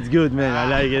 That's good, man. I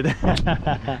like it.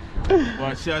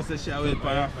 But she said she wait for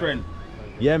her friend.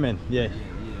 Yeah, man. Yeah.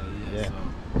 Yeah. So,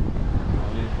 I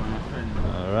wait for her friend.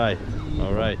 All right.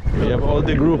 All right. We have all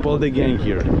the group, all the gang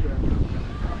here.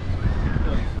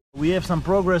 We have some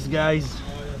progress, guys.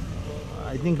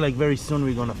 I think like very soon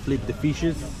we're gonna flip the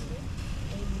fishes.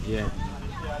 Yeah.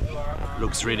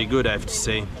 Looks really good, I have to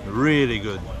say. Really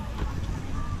good.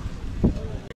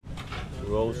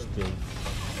 Roasting.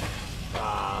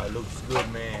 Ah, looks good,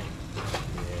 man.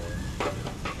 Yeah.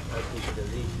 That is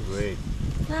delicious. Great.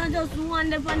 I just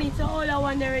wonder when it's all I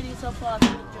want already so far.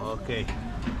 Okay.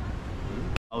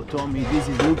 Oh, Tommy, this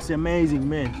looks amazing,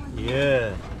 man.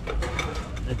 Yeah.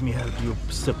 Let me help you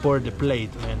support the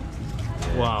plate, man.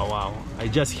 Yeah. Wow, wow. I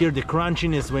just hear the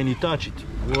crunchiness when you touch it.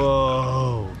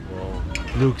 Whoa.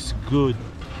 Looks good.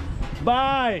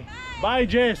 Bye. Bye,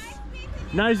 Jess.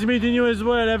 Nice meeting you as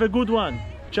well. Have a good one.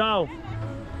 Ciao.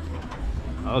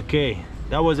 Okay.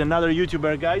 That was another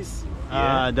YouTuber, guys.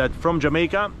 That from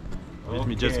Jamaica. Let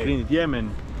me just clean it. Yeah,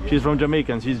 man. She's from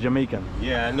Jamaica. She's Jamaican.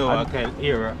 Yeah, I know. I can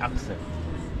hear her accent.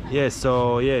 Yeah,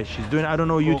 so yeah, she's doing, I don't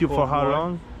know, YouTube for how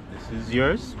long. This is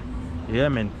yours. Yeah,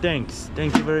 man. Thanks.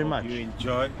 Thank you very much. You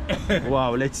enjoy.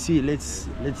 Wow, let's see. Let's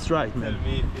try it, man. Tell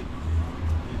me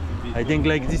if I think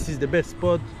like this is the best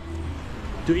spot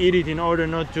to eat it in order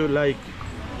not to like.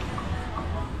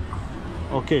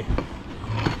 Okay,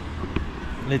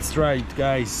 let's try it,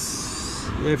 guys.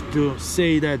 You have to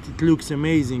say that it looks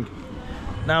amazing.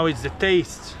 Now it's the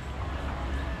taste.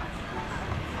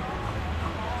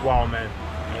 Wow, man.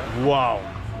 Wow.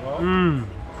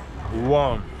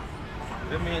 Wow.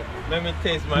 Let me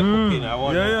taste my cooking. I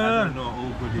want. Yeah, I yeah. don't know how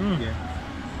good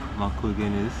my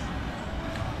cooking is.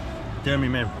 Tell me,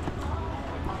 man.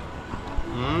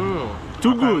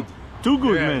 Too good. Too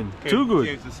good, man. Too good.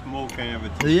 Gives the smoke and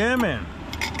everything. Yeah, man.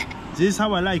 This is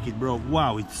how I like it, bro.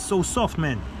 Wow, it's so soft,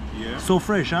 man. Yeah. So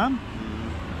fresh, huh?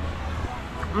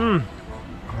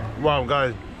 Wow,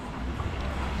 guys.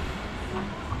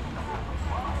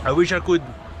 I wish I could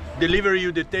deliver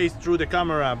you the taste through the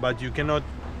camera, but you cannot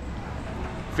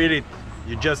feel it.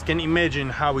 You just can imagine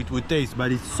how it would taste,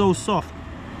 but it's so soft.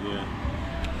 Yeah.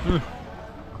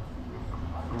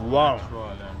 Wow. Natural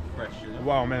and fresh, you know?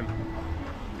 Wow, man.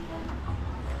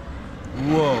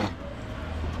 Whoa.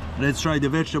 Let's try the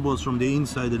vegetables from the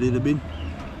inside a little bit.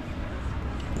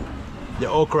 The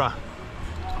okra.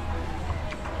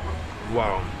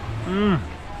 Wow.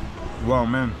 Wow,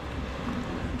 man.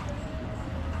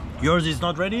 Yours is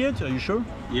not ready yet? Are you sure?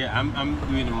 Yeah, I'm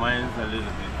doing mine a little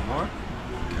bit more.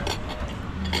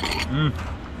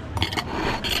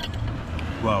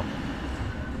 Wow.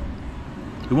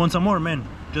 You want some more, man?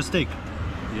 Just take.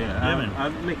 Yeah, man.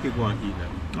 I'll make it one eat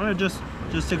them. Alright, just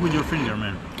take with your finger,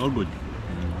 man. All good.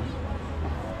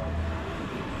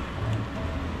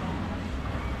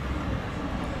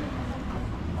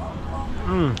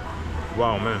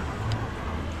 Wow, man.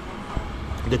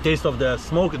 The taste of the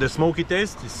smoke, the smoky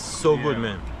taste is so good,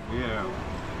 man. Yeah.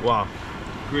 Wow.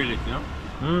 Grill it, you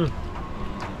know?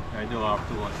 I don't have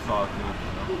too much salt in it,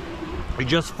 you know? It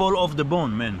just fall off the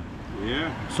bone, man. Yeah.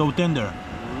 So tender.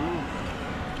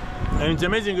 And it's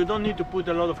amazing, you don't need to put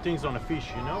a lot of things on a fish,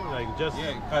 you know, like just...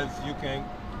 Yeah, because you can,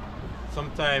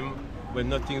 sometime when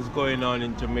nothing's going on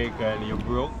in Jamaica and you're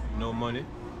broke, no money,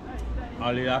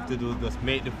 all you have to do is just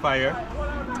make the fire,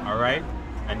 all right?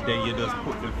 And then you just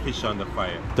put the fish on the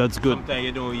fire. That's good. Sometimes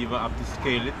you don't even have to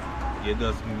scale it. You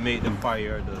just make the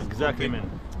fire, just Exactly, cook it,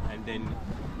 man. and then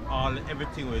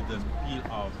everything will just peel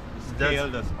off. The scale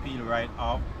just peel right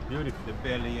off. Beautiful. The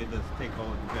belly, you just take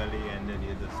out the belly, and then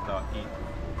you just start eating.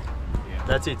 Yeah.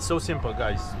 That's it, so simple,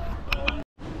 guys.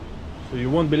 So you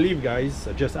won't believe, guys,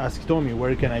 I just asked Tommy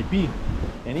where can I pee,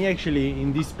 and he actually,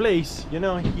 in this place, you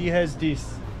know, he has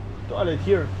this toilet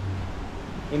here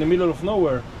in the middle of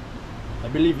nowhere. I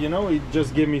believe, you know, it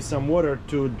just gave me some water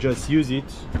to just use it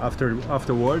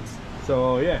afterwards.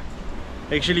 So yeah,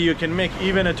 actually you can make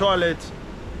even a toilet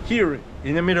here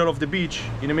in the middle of the beach,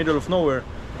 in the middle of nowhere,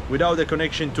 without a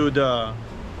connection to the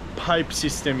pipe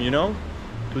system, you know,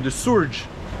 to the surge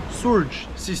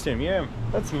system. Yeah,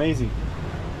 that's amazing.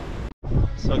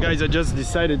 So guys, I just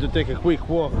decided to take a quick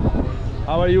walk.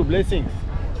 How are you? Blessings.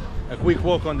 A quick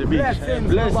walk on the beach.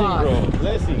 Blessings, Blessing, bro.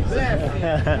 Blessings. Blessings.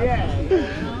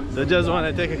 Yeah. So just want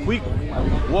to take a quick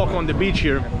walk on the beach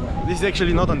here. This is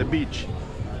actually not on the beach.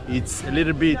 It's a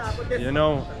little bit, you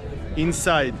know,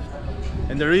 inside.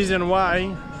 And the reason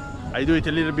why I do it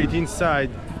a little bit inside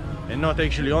and not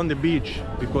actually on the beach,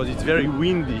 because it's very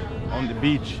windy on the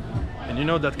beach. And you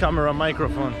know that camera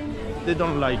microphone, they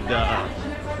don't like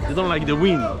the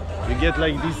wind. You get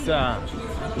like this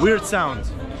weird sound.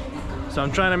 So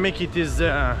I'm trying to make it as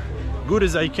good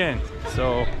as I can.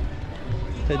 So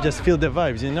I just feel the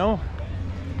vibes, you know.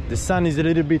 The sun is a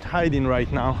little bit hiding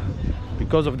right now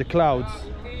because of the clouds.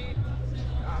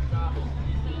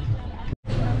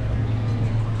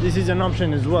 This is an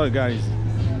option as well, guys.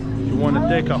 If you want to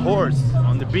take a horse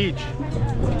on the beach,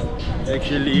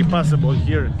 actually possible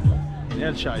here in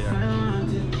Elshire.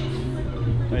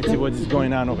 Let's see what is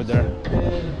going on over there.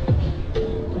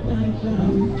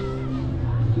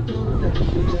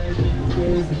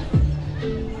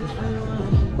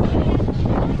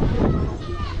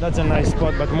 That's a nice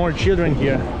spot, but more children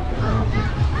here.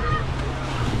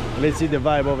 Let's see the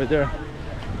vibe over there.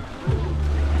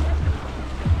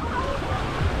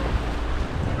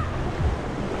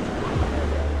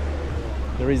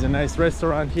 There is a nice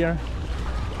restaurant here.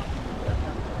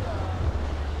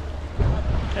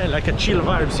 Yeah, like a chill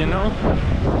vibes, you know,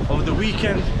 of the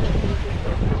weekend.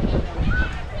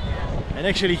 And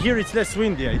actually here it's less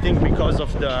windy, I think, because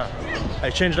of the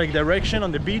I changed like direction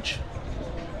on the beach,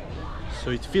 so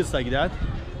it feels like that.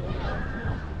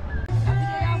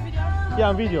 Yeah,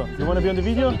 on video. You want to be on the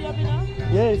video?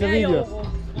 Yeah, it's a video.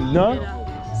 No?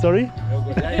 Sorry?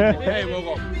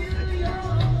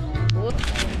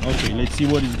 Okay, let's see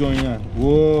what is going on.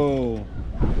 Whoa,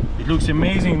 it looks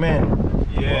amazing, man.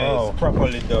 Yeah, wow. It's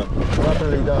properly done.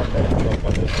 Properly done.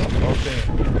 Okay.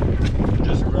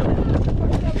 Just grab it.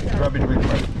 Grab it with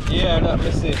me. Yeah, let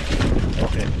me see.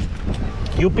 Okay.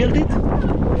 You built it?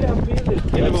 Yeah, I built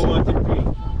it. You never want to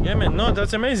build. Yeah, man. No,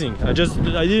 that's amazing. I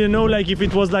didn't know like if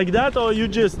it was like that or you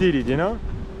just did it, you know?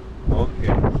 Okay.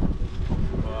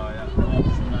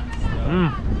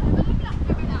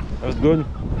 That's good.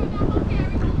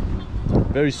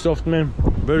 Very soft, man.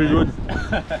 Very good.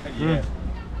 Yeah.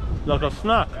 Like a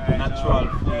snack. Natural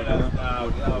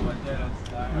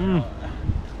food.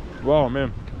 Wow,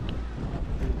 man.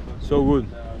 So good.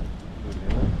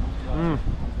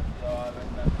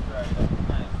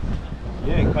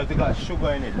 Yeah, because it got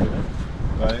sugar in it,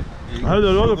 right? I had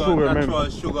a lot of sugar, man. Natural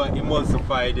sugar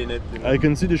emulsified in it. You know? I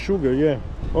can see the sugar, yeah.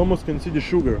 Almost can see the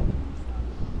sugar.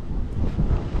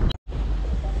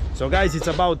 So guys, it's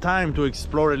about time to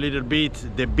explore a little bit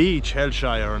the beach,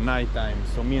 Elshire, at night time.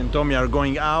 So me and Tommy are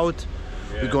going out.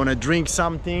 Yeah. We're gonna drink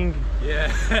something.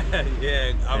 Yeah,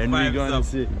 yeah. And we're gonna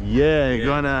see. Yeah,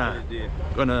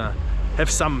 gonna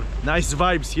have some nice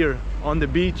vibes here on the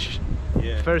beach.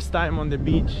 Yeah. First time on the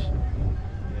beach.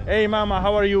 Yeah. Hey mama,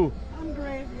 how are you? I'm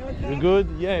great. You okay? You good?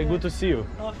 Yeah, good to see you.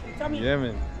 Tommy. Yeah,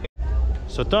 man.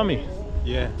 So Tommy,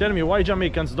 Yeah. tell me why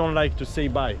Jamaicans don't like to say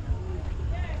bye.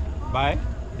 Bye.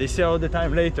 They say all the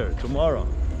time later, tomorrow.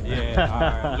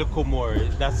 Yeah. Look more.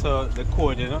 That's the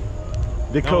code, you know.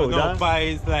 The code, no, huh? bye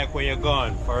is like when you're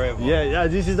gone forever. Yeah,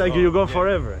 this is like So, you go yeah.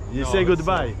 forever. You say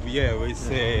goodbye. So, yeah, we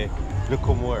say look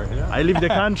more. You know? I leave the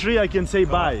country, I can say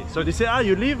bye. So they say, ah,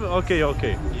 you leave? Okay,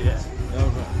 okay. Yeah.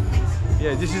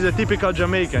 Yeah, this is a typical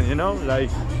Jamaican, you know?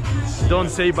 Like, don't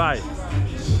say bye.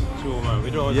 True, man. We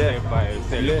don't Yeah. say bye. We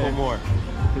say look more.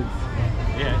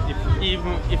 Yeah.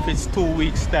 Even if it's 2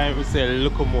 weeks time, we say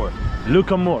look more.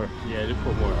 Look more. Yeah, look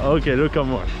more. Okay, look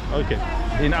more. Okay.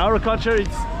 In our culture,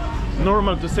 it's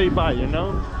normal to say bye, you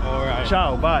know? All right.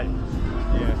 Ciao, bye.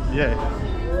 Yeah. Yeah.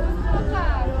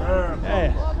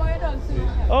 Hey.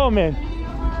 Oh man.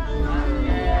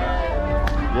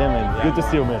 Yeah man, good to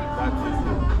see you man.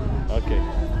 Okay.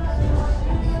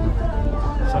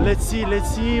 So let's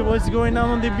see what's going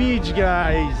on the beach,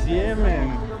 guys. Yeah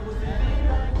man.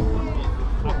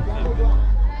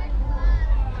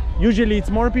 Usually it's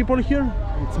more people here?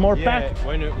 It's more packed?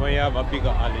 When you have a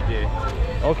bigger holiday.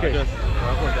 Okay.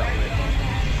 I'll go that way.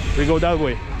 We go that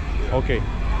way. Okay.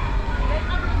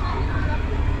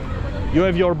 You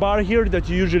have your bar here that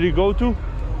you usually go to?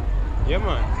 Yeah,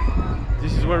 man.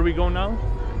 This is where we go now?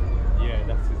 Yeah,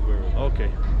 that's where we go.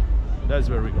 Okay. That's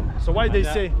where we go. So why they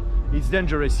say it's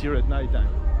dangerous here at night time?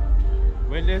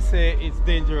 When they say it's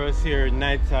dangerous here at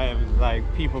night time, like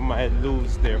people might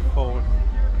lose their phone,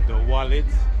 the wallet,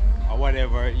 or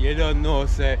whatever. You don't know,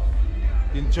 say,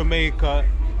 in Jamaica,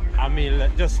 I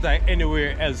mean, just like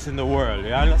anywhere else in the world,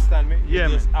 you understand me? Yeah,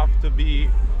 you just have to be,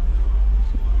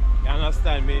 you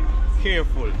understand me,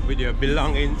 careful with your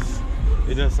belongings.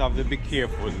 You just have to be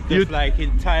careful. Just like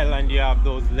in Thailand, you have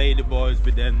those lady boys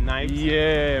with their knives.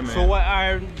 Yeah, man. So why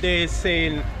are they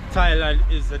saying Thailand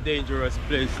is a dangerous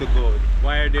place to go?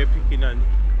 Why are they picking on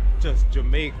just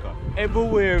Jamaica?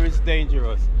 Everywhere is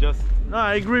dangerous. Just no,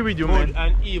 I agree with you, good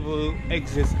man. and evil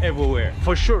exists everywhere.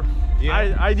 For sure.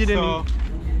 Yeah. I didn't. So,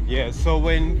 yeah. So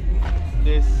when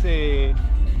they say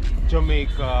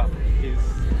Jamaica is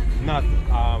not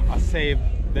a safe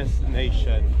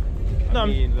destination, No, I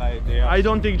mean, like they are. I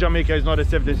don't think Jamaica is not a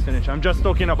safe destination. I'm just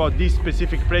talking about this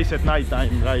specific place at night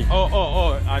time, like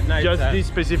at night just time. this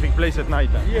specific place at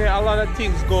night time. Yeah, a lot of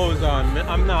things goes on.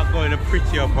 I'm not going to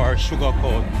pretty up or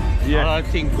sugarcoat. Yeah. A lot of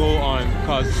things go on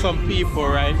because some people,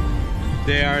 right,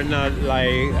 they are not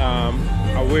like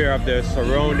aware of their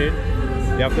surrounding.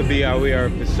 You have to be aware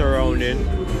of the surrounding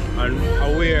and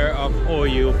aware of how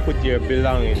you put your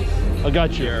belongings, I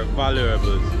got you. your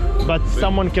valuables. But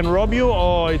someone can rob you,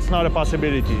 or it's not a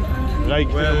possibility? Like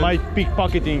they might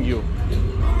pickpocketing you.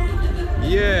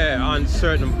 Yeah, on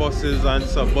certain buses and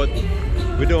stuff, but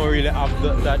we don't really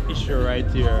have that issue right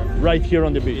here. Right here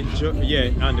on the beach.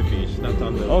 Yeah, on the beach, not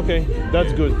on the... Okay,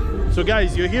 that's good. So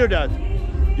guys, you hear that?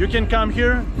 You can come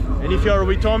here, and if you are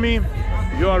with Tommy,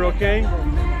 you are okay.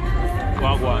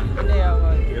 Wagwan.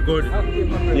 You're good?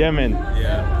 Yeah, man.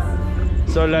 Yeah.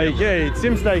 So like, yeah, it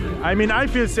seems like, I mean, I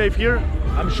feel safe here.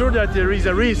 I'm sure that there is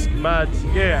a risk, but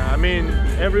yeah, I mean,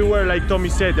 everywhere, like Tommy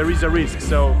said, there is a risk.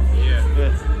 So yeah,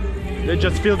 they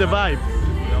just feel the vibe.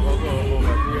 We'll go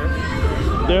over here.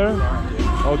 There?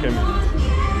 Okay,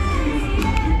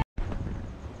 man.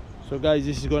 So guys,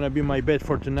 this is gonna be my bed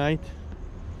for tonight.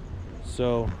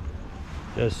 So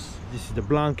this is the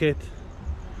blanket.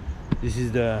 This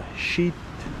is the sheet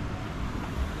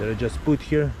that I just put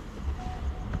here.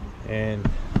 And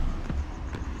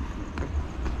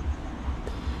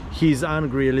he's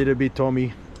hungry a little bit,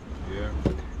 Tommy. Yeah.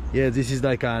 Yeah, this is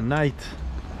like a night.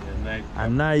 Yeah,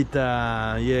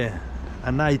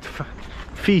 a night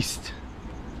feast.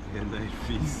 Yeah, night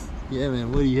feast. Yeah,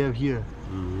 man. What do you have here?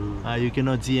 You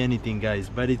cannot see anything, guys,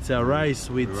 but it's a rice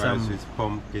with with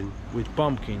pumpkin. With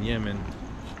pumpkin, yeah, man.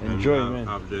 Enjoy, and man.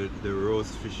 Have the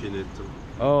roast fish in it too.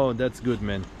 Oh, that's good,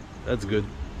 man. That's good.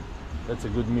 That's a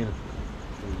good meal.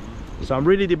 So I'm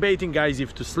really debating, guys,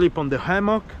 if to sleep on the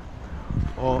hammock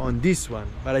or on this one,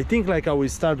 but I think like I will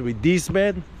start with this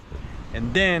bed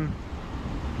and then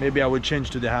maybe I will change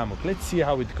to the hammock. Let's see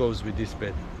how it goes with this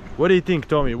bed. What do you think,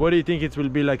 Tommy? What do you think it will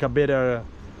be like a better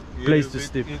place to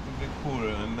sleep? It will be cool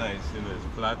and nice, you know, it's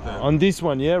flat. On this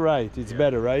one, yeah, right. It's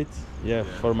better, right? Yeah,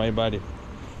 for my body.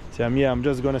 So I'm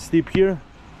just gonna sleep here,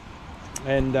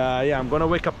 and yeah, I'm gonna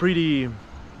wake up pretty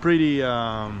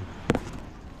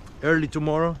early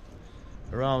tomorrow,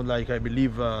 around like I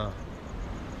believe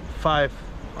 5.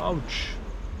 Ouch!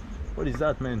 What is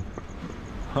that, man?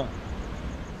 Huh.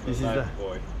 This is the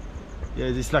yeah.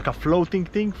 This is like a floating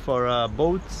thing for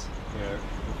boats. Yeah,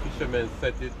 the fishermen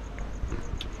set it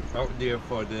out there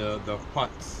for the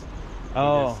pots.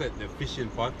 Oh. They set the fishing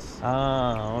pots.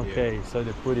 Ah, okay. Yeah. So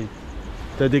they put it.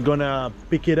 So they're gonna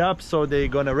pick it up. So they're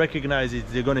gonna recognize it.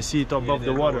 They're gonna see it above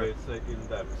the water. It's like in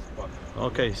that spot.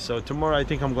 Okay. So tomorrow I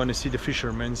think I'm gonna see the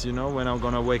fishermen. You know, when I'm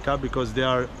gonna wake up, because they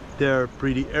are there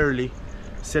pretty early,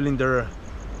 selling their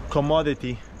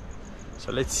commodity.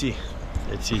 So let's see.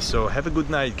 Let's see. So have a good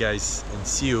night, guys, and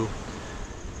see you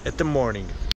at the morning.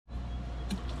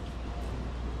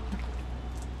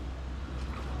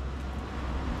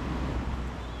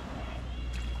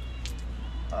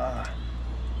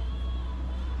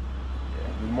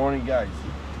 Good morning, guys.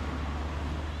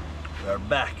 We are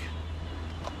back,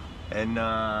 and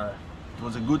it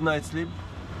was a good night's sleep.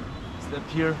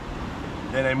 slept here.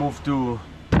 Then I moved to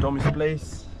Tommy's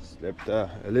place. Slept a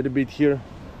little bit here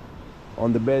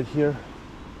on the bed here,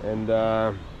 and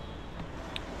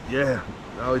yeah,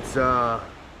 now it's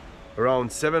around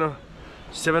 7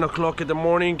 o'clock in the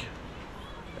morning,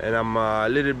 and I'm a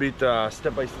little bit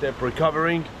step by step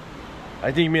recovering.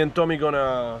 I think me and Tommy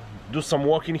gonna do some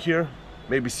walking here,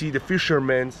 maybe see the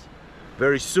fishermen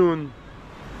very soon.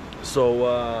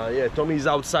 So yeah, Tommy is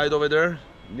outside over there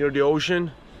near the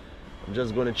ocean. I'm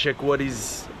just gonna check what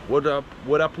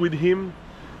up with him,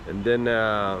 and then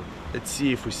let's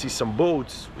see if we see some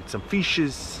boats with some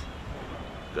fishes.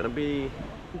 Gonna be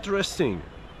interesting.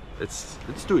 Let's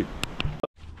do it.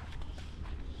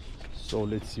 So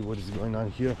let's see what is going on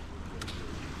here.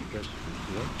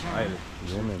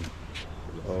 Yeah, man.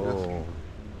 Oh,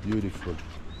 beautiful.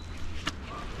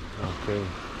 Okay,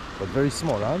 but very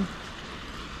small, huh?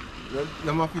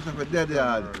 No more fish of a dead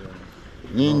yard.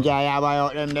 Ninja, you buy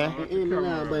out them there?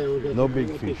 No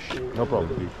big fish, no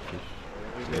problem. Big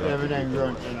fish. Everything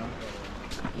grown,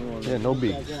 you know. Yeah, no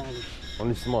big,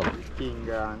 only small. King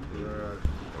gone.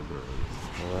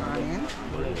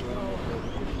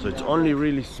 So it's only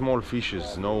really small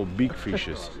fishes, no big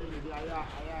fishes.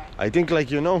 I think,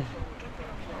 like, you know,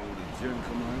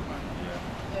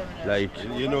 like,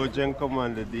 You know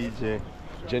Jamaican, the DJ.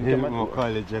 gentleman. We'll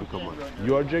call it Jamaican.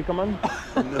 You are gentleman?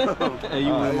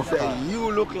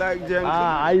 You look like Jamaican.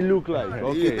 Ah, I look like.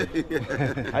 Okay.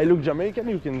 I look Jamaican.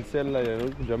 You can sell I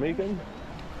look Jamaican.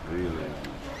 Really?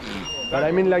 But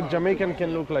I mean, like, Jamaican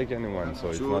can look like anyone, so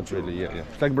it's not really. Yeah, yeah.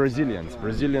 It's like Brazilians.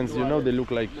 Brazilians, you know, they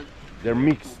look like they're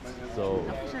mixed. So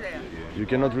you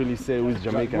cannot really say who's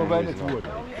Jamaican and who's not.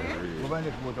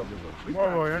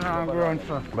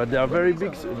 But they are very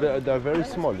big. They are very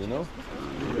small, you know.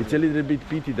 It's a little bit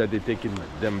pity that they're taking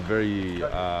them very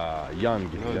young,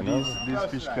 you know. These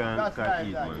fish can't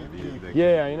eat, man.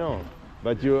 Yeah, I know.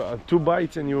 But you 2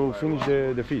 bites and you finish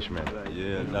the fish, man.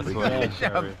 Yeah, that's what I'm sure.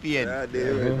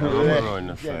 Around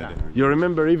the side. You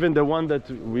remember even the one that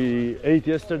we ate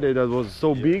yesterday that was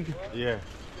so big? Yeah.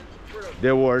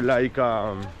 They were like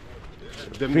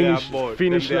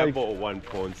finish like about 1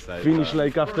 pound size. finish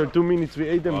like after 2 minutes we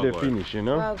ate them, they finish, you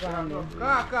know.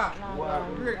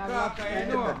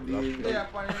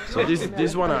 So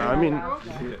this one, I mean,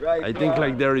 I think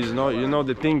like there is no, you know,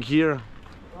 the thing here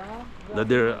that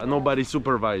there nobody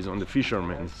supervise on the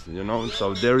fishermen, you know,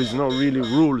 so there is no really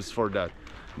rules for that.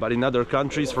 But in other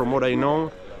countries, from what I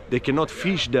know, they cannot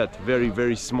fish that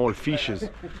very small fishes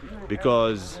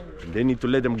because they need to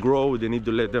let them grow, they need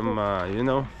to let them you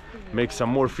know, make some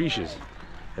more fishes.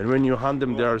 And when you hunt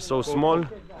them, they are so small.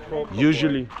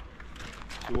 Usually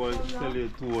You want to sell you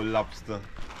 2 lobster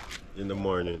in the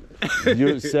morning.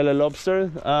 you sell a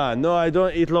lobster. No, I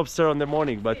don't eat lobster on the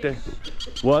morning, but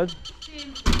what?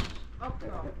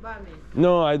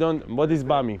 No, I don't. What is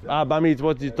bami? Bami is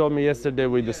what you told me yesterday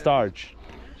with the starch.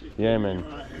 Yeah, man.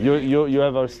 You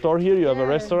have a store here? You have a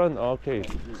restaurant? Okay.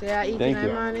 So you eat Thank in the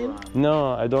you. morning?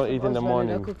 No, I don't eat in the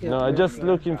morning. No, I'm just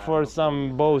looking for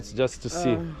some boats just to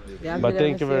see. But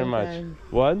thank you very much.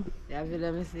 What? You have it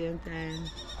at the same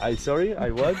time. Sorry, I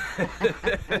what?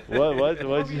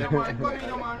 What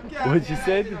you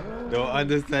said? Don't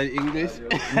understand English?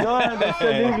 No, I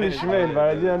understand English, man, but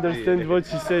I didn't understand what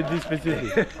you said this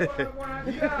specific.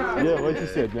 Yeah, what you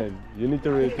said, man. You need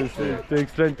to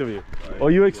explain to me.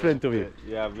 Or you explain to me.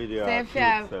 Yeah, video. So if you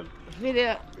have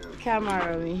video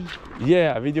camera on me.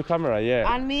 Yeah, video camera, yeah.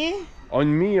 On me? On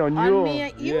me, on you. On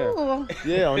me, you.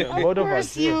 Yeah, on both of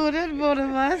us. You, that's both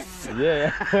of us.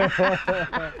 Yeah.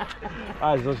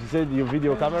 So she said you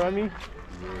video camera me?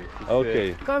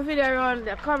 Okay. Come video around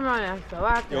there. Come on after.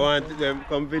 Walk You want them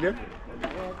come video?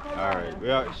 Alright,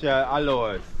 shall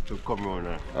allow us to come on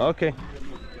now. Okay.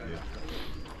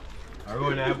 I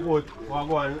run a boat,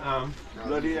 go on,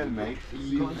 Bloody hell, mate.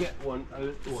 come get one.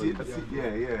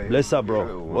 Yeah. Bless up,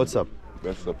 bro. What's up?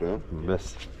 Best up, yeah?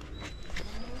 Bless.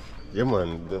 Yeah,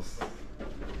 man, just.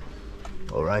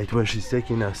 Alright, where she's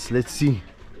taking us, let's see.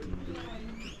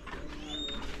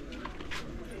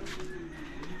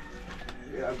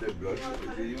 You have the blood.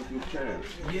 The YouTube channel.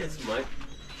 Yes, Mike.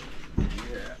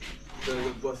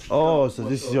 Oh, so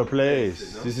this is your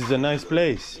place. This is a nice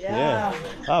place. Yeah.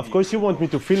 Of course you want me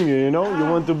to film you, you know? You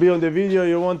want to be on the video,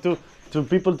 you want to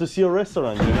people to see your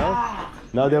restaurant, you know?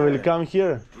 Now they will come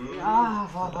here. How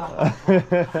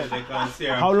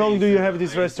long do you have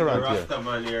this restaurant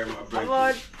here?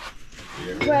 About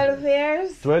here. 12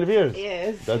 years. 12 years?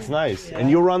 Yes. That's nice. And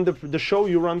you run the show,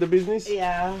 you run the business?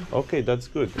 Yeah. Okay, that's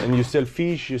good. And you sell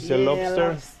fish, you sell Yeah, lobster?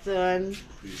 lobster and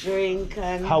drink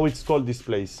and... How it's called, this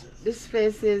place? This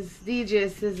place is DJ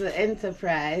Sizzle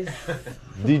Enterprise.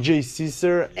 DJ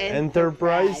Caesar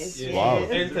Enterprise? Yes. Wow.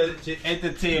 She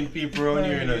entertain people around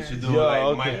here, you know. She do Yeah,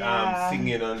 like okay.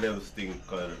 singing and those things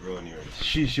around here.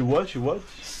 She what? She what?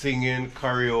 Singing,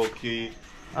 karaoke,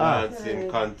 dancing,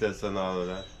 contests and all of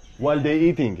that. While they're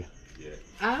eating?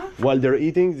 Huh? While they're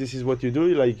eating, this is what you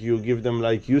do? Like you give them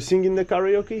like, you sing in the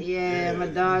karaoke? Yeah, my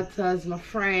daughters, my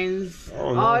friends,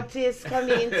 Oh, nice. artists come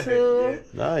in too.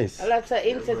 Nice. A lot of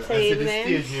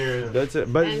entertainment. That's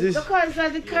it. But And this, because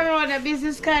of the corona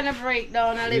business kind of break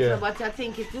down a little, Yeah. but I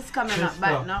think it is coming up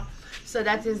back now. So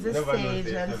that is the stage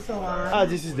and so on.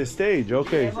 this is the stage,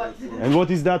 okay. And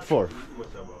what is that for?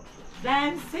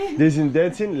 Dancing. This is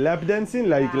dancing, lap dancing,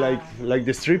 like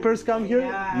the strippers come here?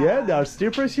 Yeah. Yeah, there are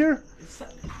strippers here?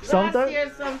 Last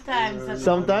year sometimes.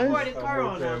 Sometimes? Before the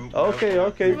corona. Okay,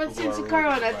 okay. But since the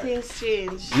corona, things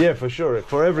change. Yeah, for sure.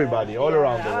 For everybody, all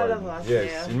around the all world. of us,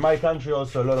 Yes. yeah. In my country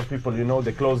also a lot of people, you know,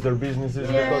 they close their businesses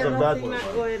Yeah, because of that. nothing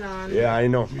not going on. Yeah, I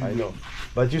know.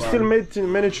 But you still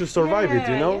manage to survive it,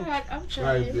 you know? Yeah, I'm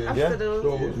trying. Yeah?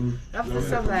 Have to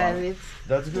survive it.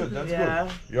 That's good, that's Yeah.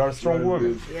 good. You are a strong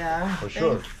woman, Yeah. for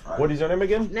sure. What is your name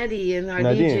again? Nadine or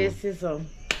Nadine. DJ Sizzle.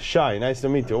 Shy, nice to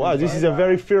meet you. Wow, this is a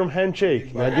very firm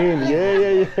handshake. Nadine,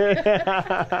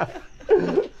 yeah.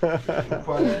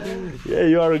 Yeah,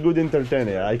 you are a good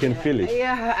entertainer. I can feel it.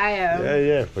 Yeah, I am.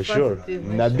 Yeah, for sure. Positive,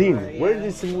 for Nadine, sure, where yeah.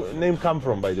 did this name come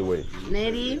from, by the way?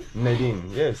 Nadine. Nadine,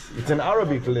 yes. It's an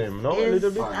Arabic name, no? A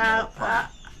little bit?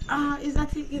 Is that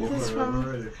it?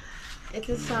 It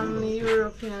is from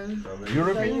European.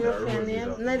 European? European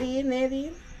name.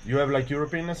 Nadine. You have like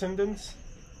European ascendants?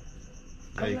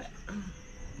 Like,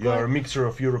 you are a mixture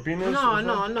of Europeans? No,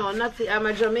 not the, I'm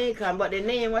a Jamaican, but the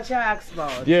name what you asked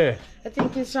about. Yeah, I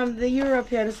think it's from the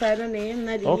European side of the name,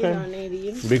 Nadine Okay. or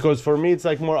Nadine. because for me it's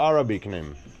like more Arabic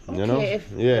name, you know? Okay,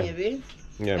 Yeah, maybe.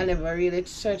 I yeah. never really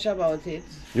search about it.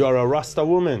 You are a Rasta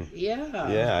woman. Yeah.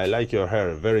 Yeah, I like your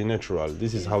hair, very natural.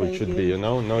 This is how it Thank should you. be, you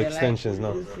know? No You like extensions,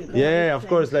 no. this, you know, Yeah, of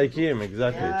course, like him,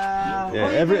 exactly. Yeah. Yeah, Oh,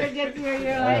 every- you better get your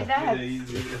hair like that.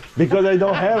 Because I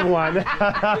don't have one.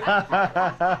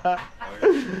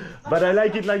 But I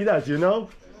like it like that, you know?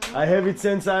 I have it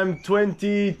since I'm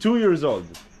 22 years old.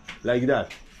 Like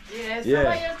that. Yeah, so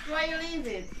Yeah. why you leave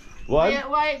it? What?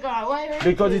 Why God? Why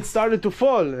Because it started to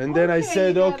fall, and then I Okay, said,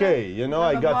 you gotta- okay, you know,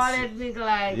 I got. bald big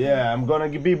like. Yeah, I'm gonna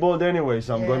be bold anyway,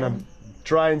 so I'm Yeah. gonna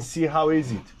try and see how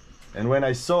is it. And when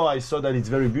I saw that it's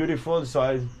very beautiful, so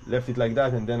I left it like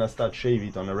that, and then I start shave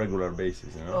it on a regular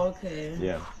basis, you know. Okay.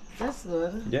 Yeah, That's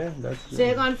good. yeah, that's. So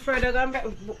you're going further,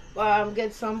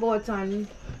 get some boat on.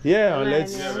 Yeah, Online,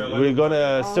 let's. yeah. We're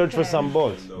gonna search for Okay. some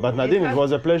boats. But Nadine, it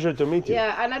was a pleasure to meet you.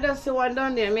 Yeah, and I just see one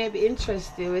down there, maybe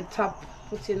interested with top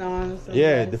putting on. some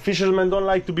Yeah, nice- the fishermen don't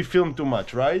like to be filmed too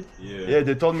much, right? Yeah. Yeah,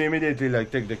 they told me immediately, like,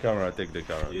 take the camera. Yeah.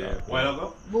 down. While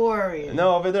ago? boring.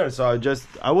 No, over there. So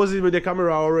I was with the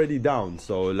camera already down.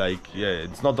 So like, yeah,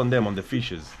 it's not on them, on the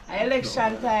fishes.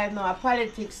 Election time now,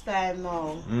 politics time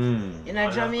now. Mm. In a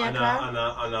Jamaica.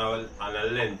 On a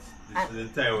length. This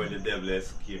is the time when the devil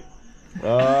escaped.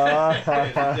 Ah,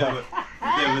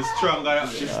 The devil is stronger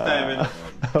this time.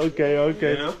 okay.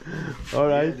 You know? All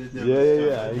right.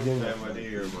 Yeah. I can Time of the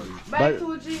year, man. Buy But-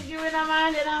 2 drink you in a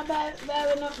man, then I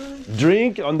buy nothing.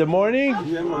 drink on the morning?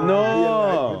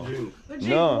 No. We drink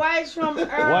No. white from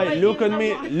early. Why? Look in at the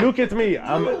me. morning. Look at me. We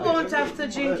I'm. won't have to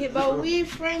drink it, but we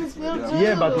friends will do.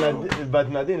 Yeah, but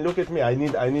Nadine, look at me. I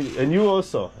need, and you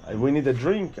also. We need a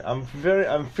drink.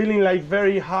 I'm feeling like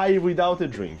very high without a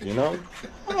drink. You know.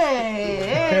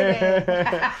 Hey.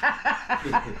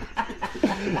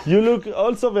 You look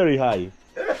also very high,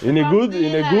 in a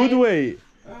good way,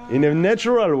 in a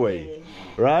natural way,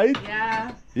 right?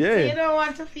 Yeah. You Yeah. don't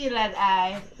want to feel that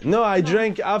I. No, I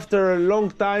drank after a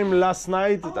long time last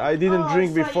night. I didn't oh,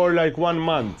 drink so before like 1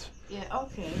 month, Yeah,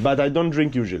 okay. but I don't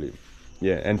drink usually.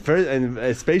 Yeah, and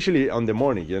especially on the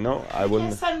morning, you know, I will.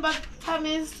 Yes, send back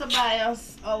Tommy's to buy us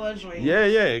our drink.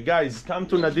 Yeah, guys, come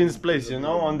to Nadine's place, you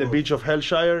know, on the beach of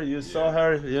Hellshire. You saw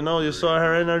her, you saw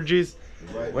her energies.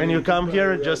 When you come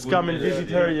here, just come and visit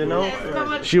her, you know. Yes,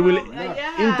 come and She will come,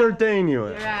 yeah. entertain you.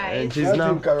 Right. And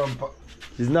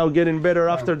she's now getting better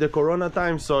after the corona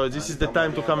time, so this is the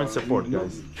time to come and support,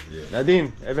 guys. Nadine,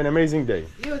 have an amazing day.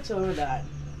 You told that.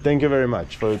 Thank you very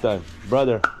much for your time.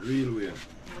 Brother, Real way.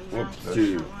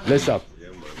 Upstream. let's up. Yeah,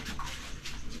 man.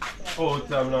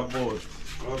 Out on a boat.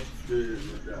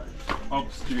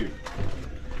 Upstream.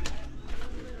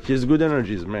 She has good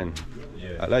energies, man.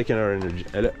 Yeah. I like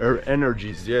her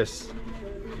energies, yes.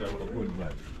 Good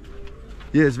vibe.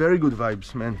 Yes, very good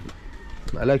vibes, man.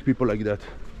 I like people like that.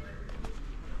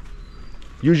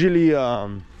 Usually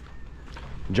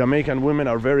Jamaican women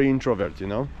are very introvert, you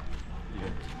know.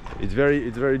 Yeah. It's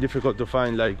very difficult to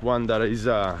find like one that is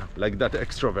like that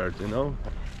extrovert, you know.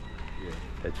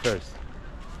 Yeah. At first.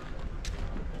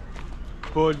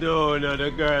 Cool down, the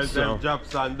girls So- them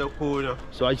drops on the corner.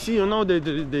 So I see, you know, they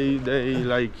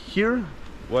like here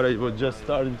what I was just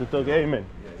starting to talk. Hey man,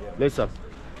 let's up.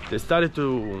 They started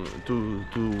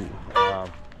to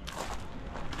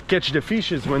catch the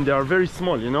fishes when they are very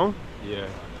small, you know, Yeah.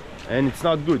 and it's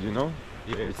not good, you know.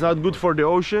 Yeah. It's not good for the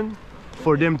ocean,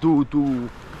 for them to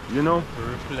you know. To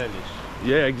replenish.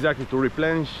 Yeah, exactly, to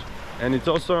replenish. And it's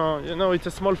also, you know, it's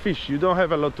a small fish. You don't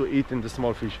have a lot to eat in the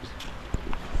small fishes.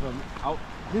 So,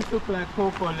 this look like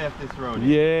COCO left this road.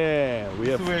 Yeah, we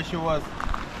This have. is where she was.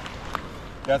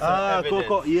 That's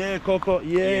COCO, yeah, COCO,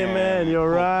 yeah, Yeah, man, you're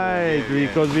COCO, right, yeah, yeah.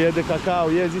 because we had the cacao.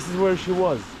 Yes, this is where she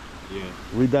was Yeah.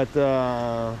 with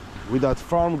that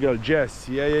farm girl, Jess.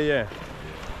 Yeah.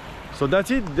 So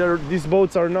that's it. These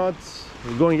boats are not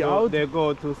going So out. they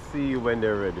go to sea when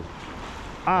they're ready.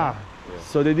 Ah,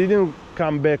 so they didn't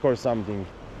come back or something.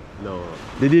 No.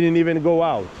 They didn't even go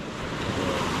out.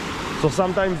 So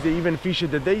sometimes they even fish in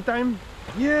the daytime.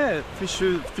 Yeah,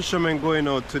 fishermen going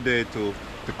out today to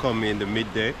come in the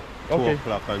midday, 2 Okay.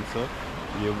 o'clock and so.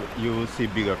 You will see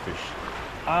bigger fish.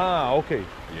 Ah, okay.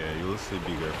 Yeah, you will see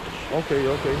bigger fish. Okay.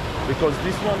 Because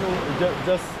this one,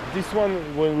 just this one,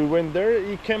 when we went there,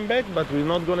 he came back, but we're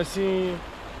not gonna see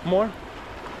more.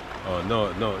 Oh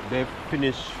no, they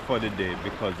finished for the day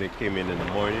because they came in the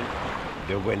morning.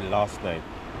 They went last night.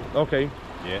 Okay.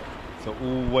 Yeah. So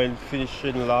who went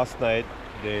fishing last night?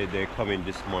 They come in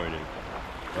this morning,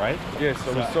 right? Yes.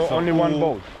 So we saw only one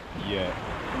boat. Yeah.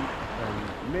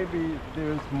 And maybe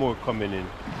there's more coming in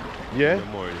Yeah. the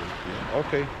morning. Yeah.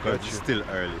 Okay. Because Got it's you. still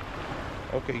early.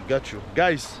 Okay. Got you.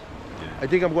 Guys, Yeah. I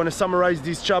think I'm gonna summarize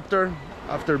this chapter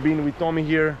after being with Tommy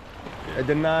here at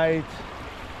the night,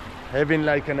 having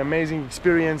like an amazing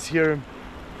experience here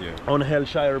Yeah. on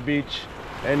Hellshire Beach.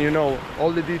 And you know,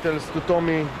 all the details to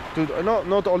Tommy,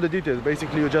 not all the details,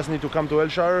 basically you just need to come to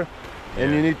Hellshire and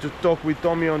Yeah. you need to talk with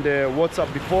Tommy on the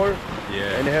WhatsApp before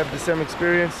Yeah. and have the same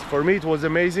experience. For me it was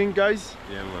amazing, guys,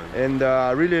 Yeah, man. and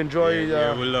I really enjoyed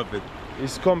Yeah, we love it.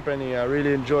 his company. I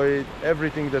really enjoyed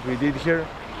everything that we did here.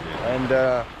 Yeah.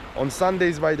 And on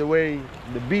Sundays, by the way,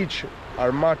 the beach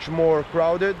are much more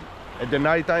crowded at the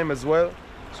night time as well.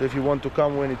 So if you want to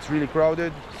come when it's really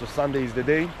crowded, so Sunday is the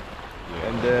day. Yeah.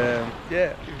 And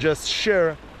yeah, just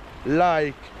share,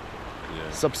 like,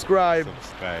 Yeah. subscribe.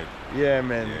 Subscribe. Yeah,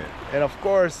 man. Yeah. And of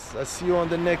course, I see you on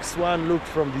the next one. Look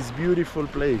from this beautiful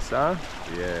place, huh?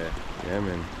 Yeah. Yeah,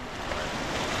 man.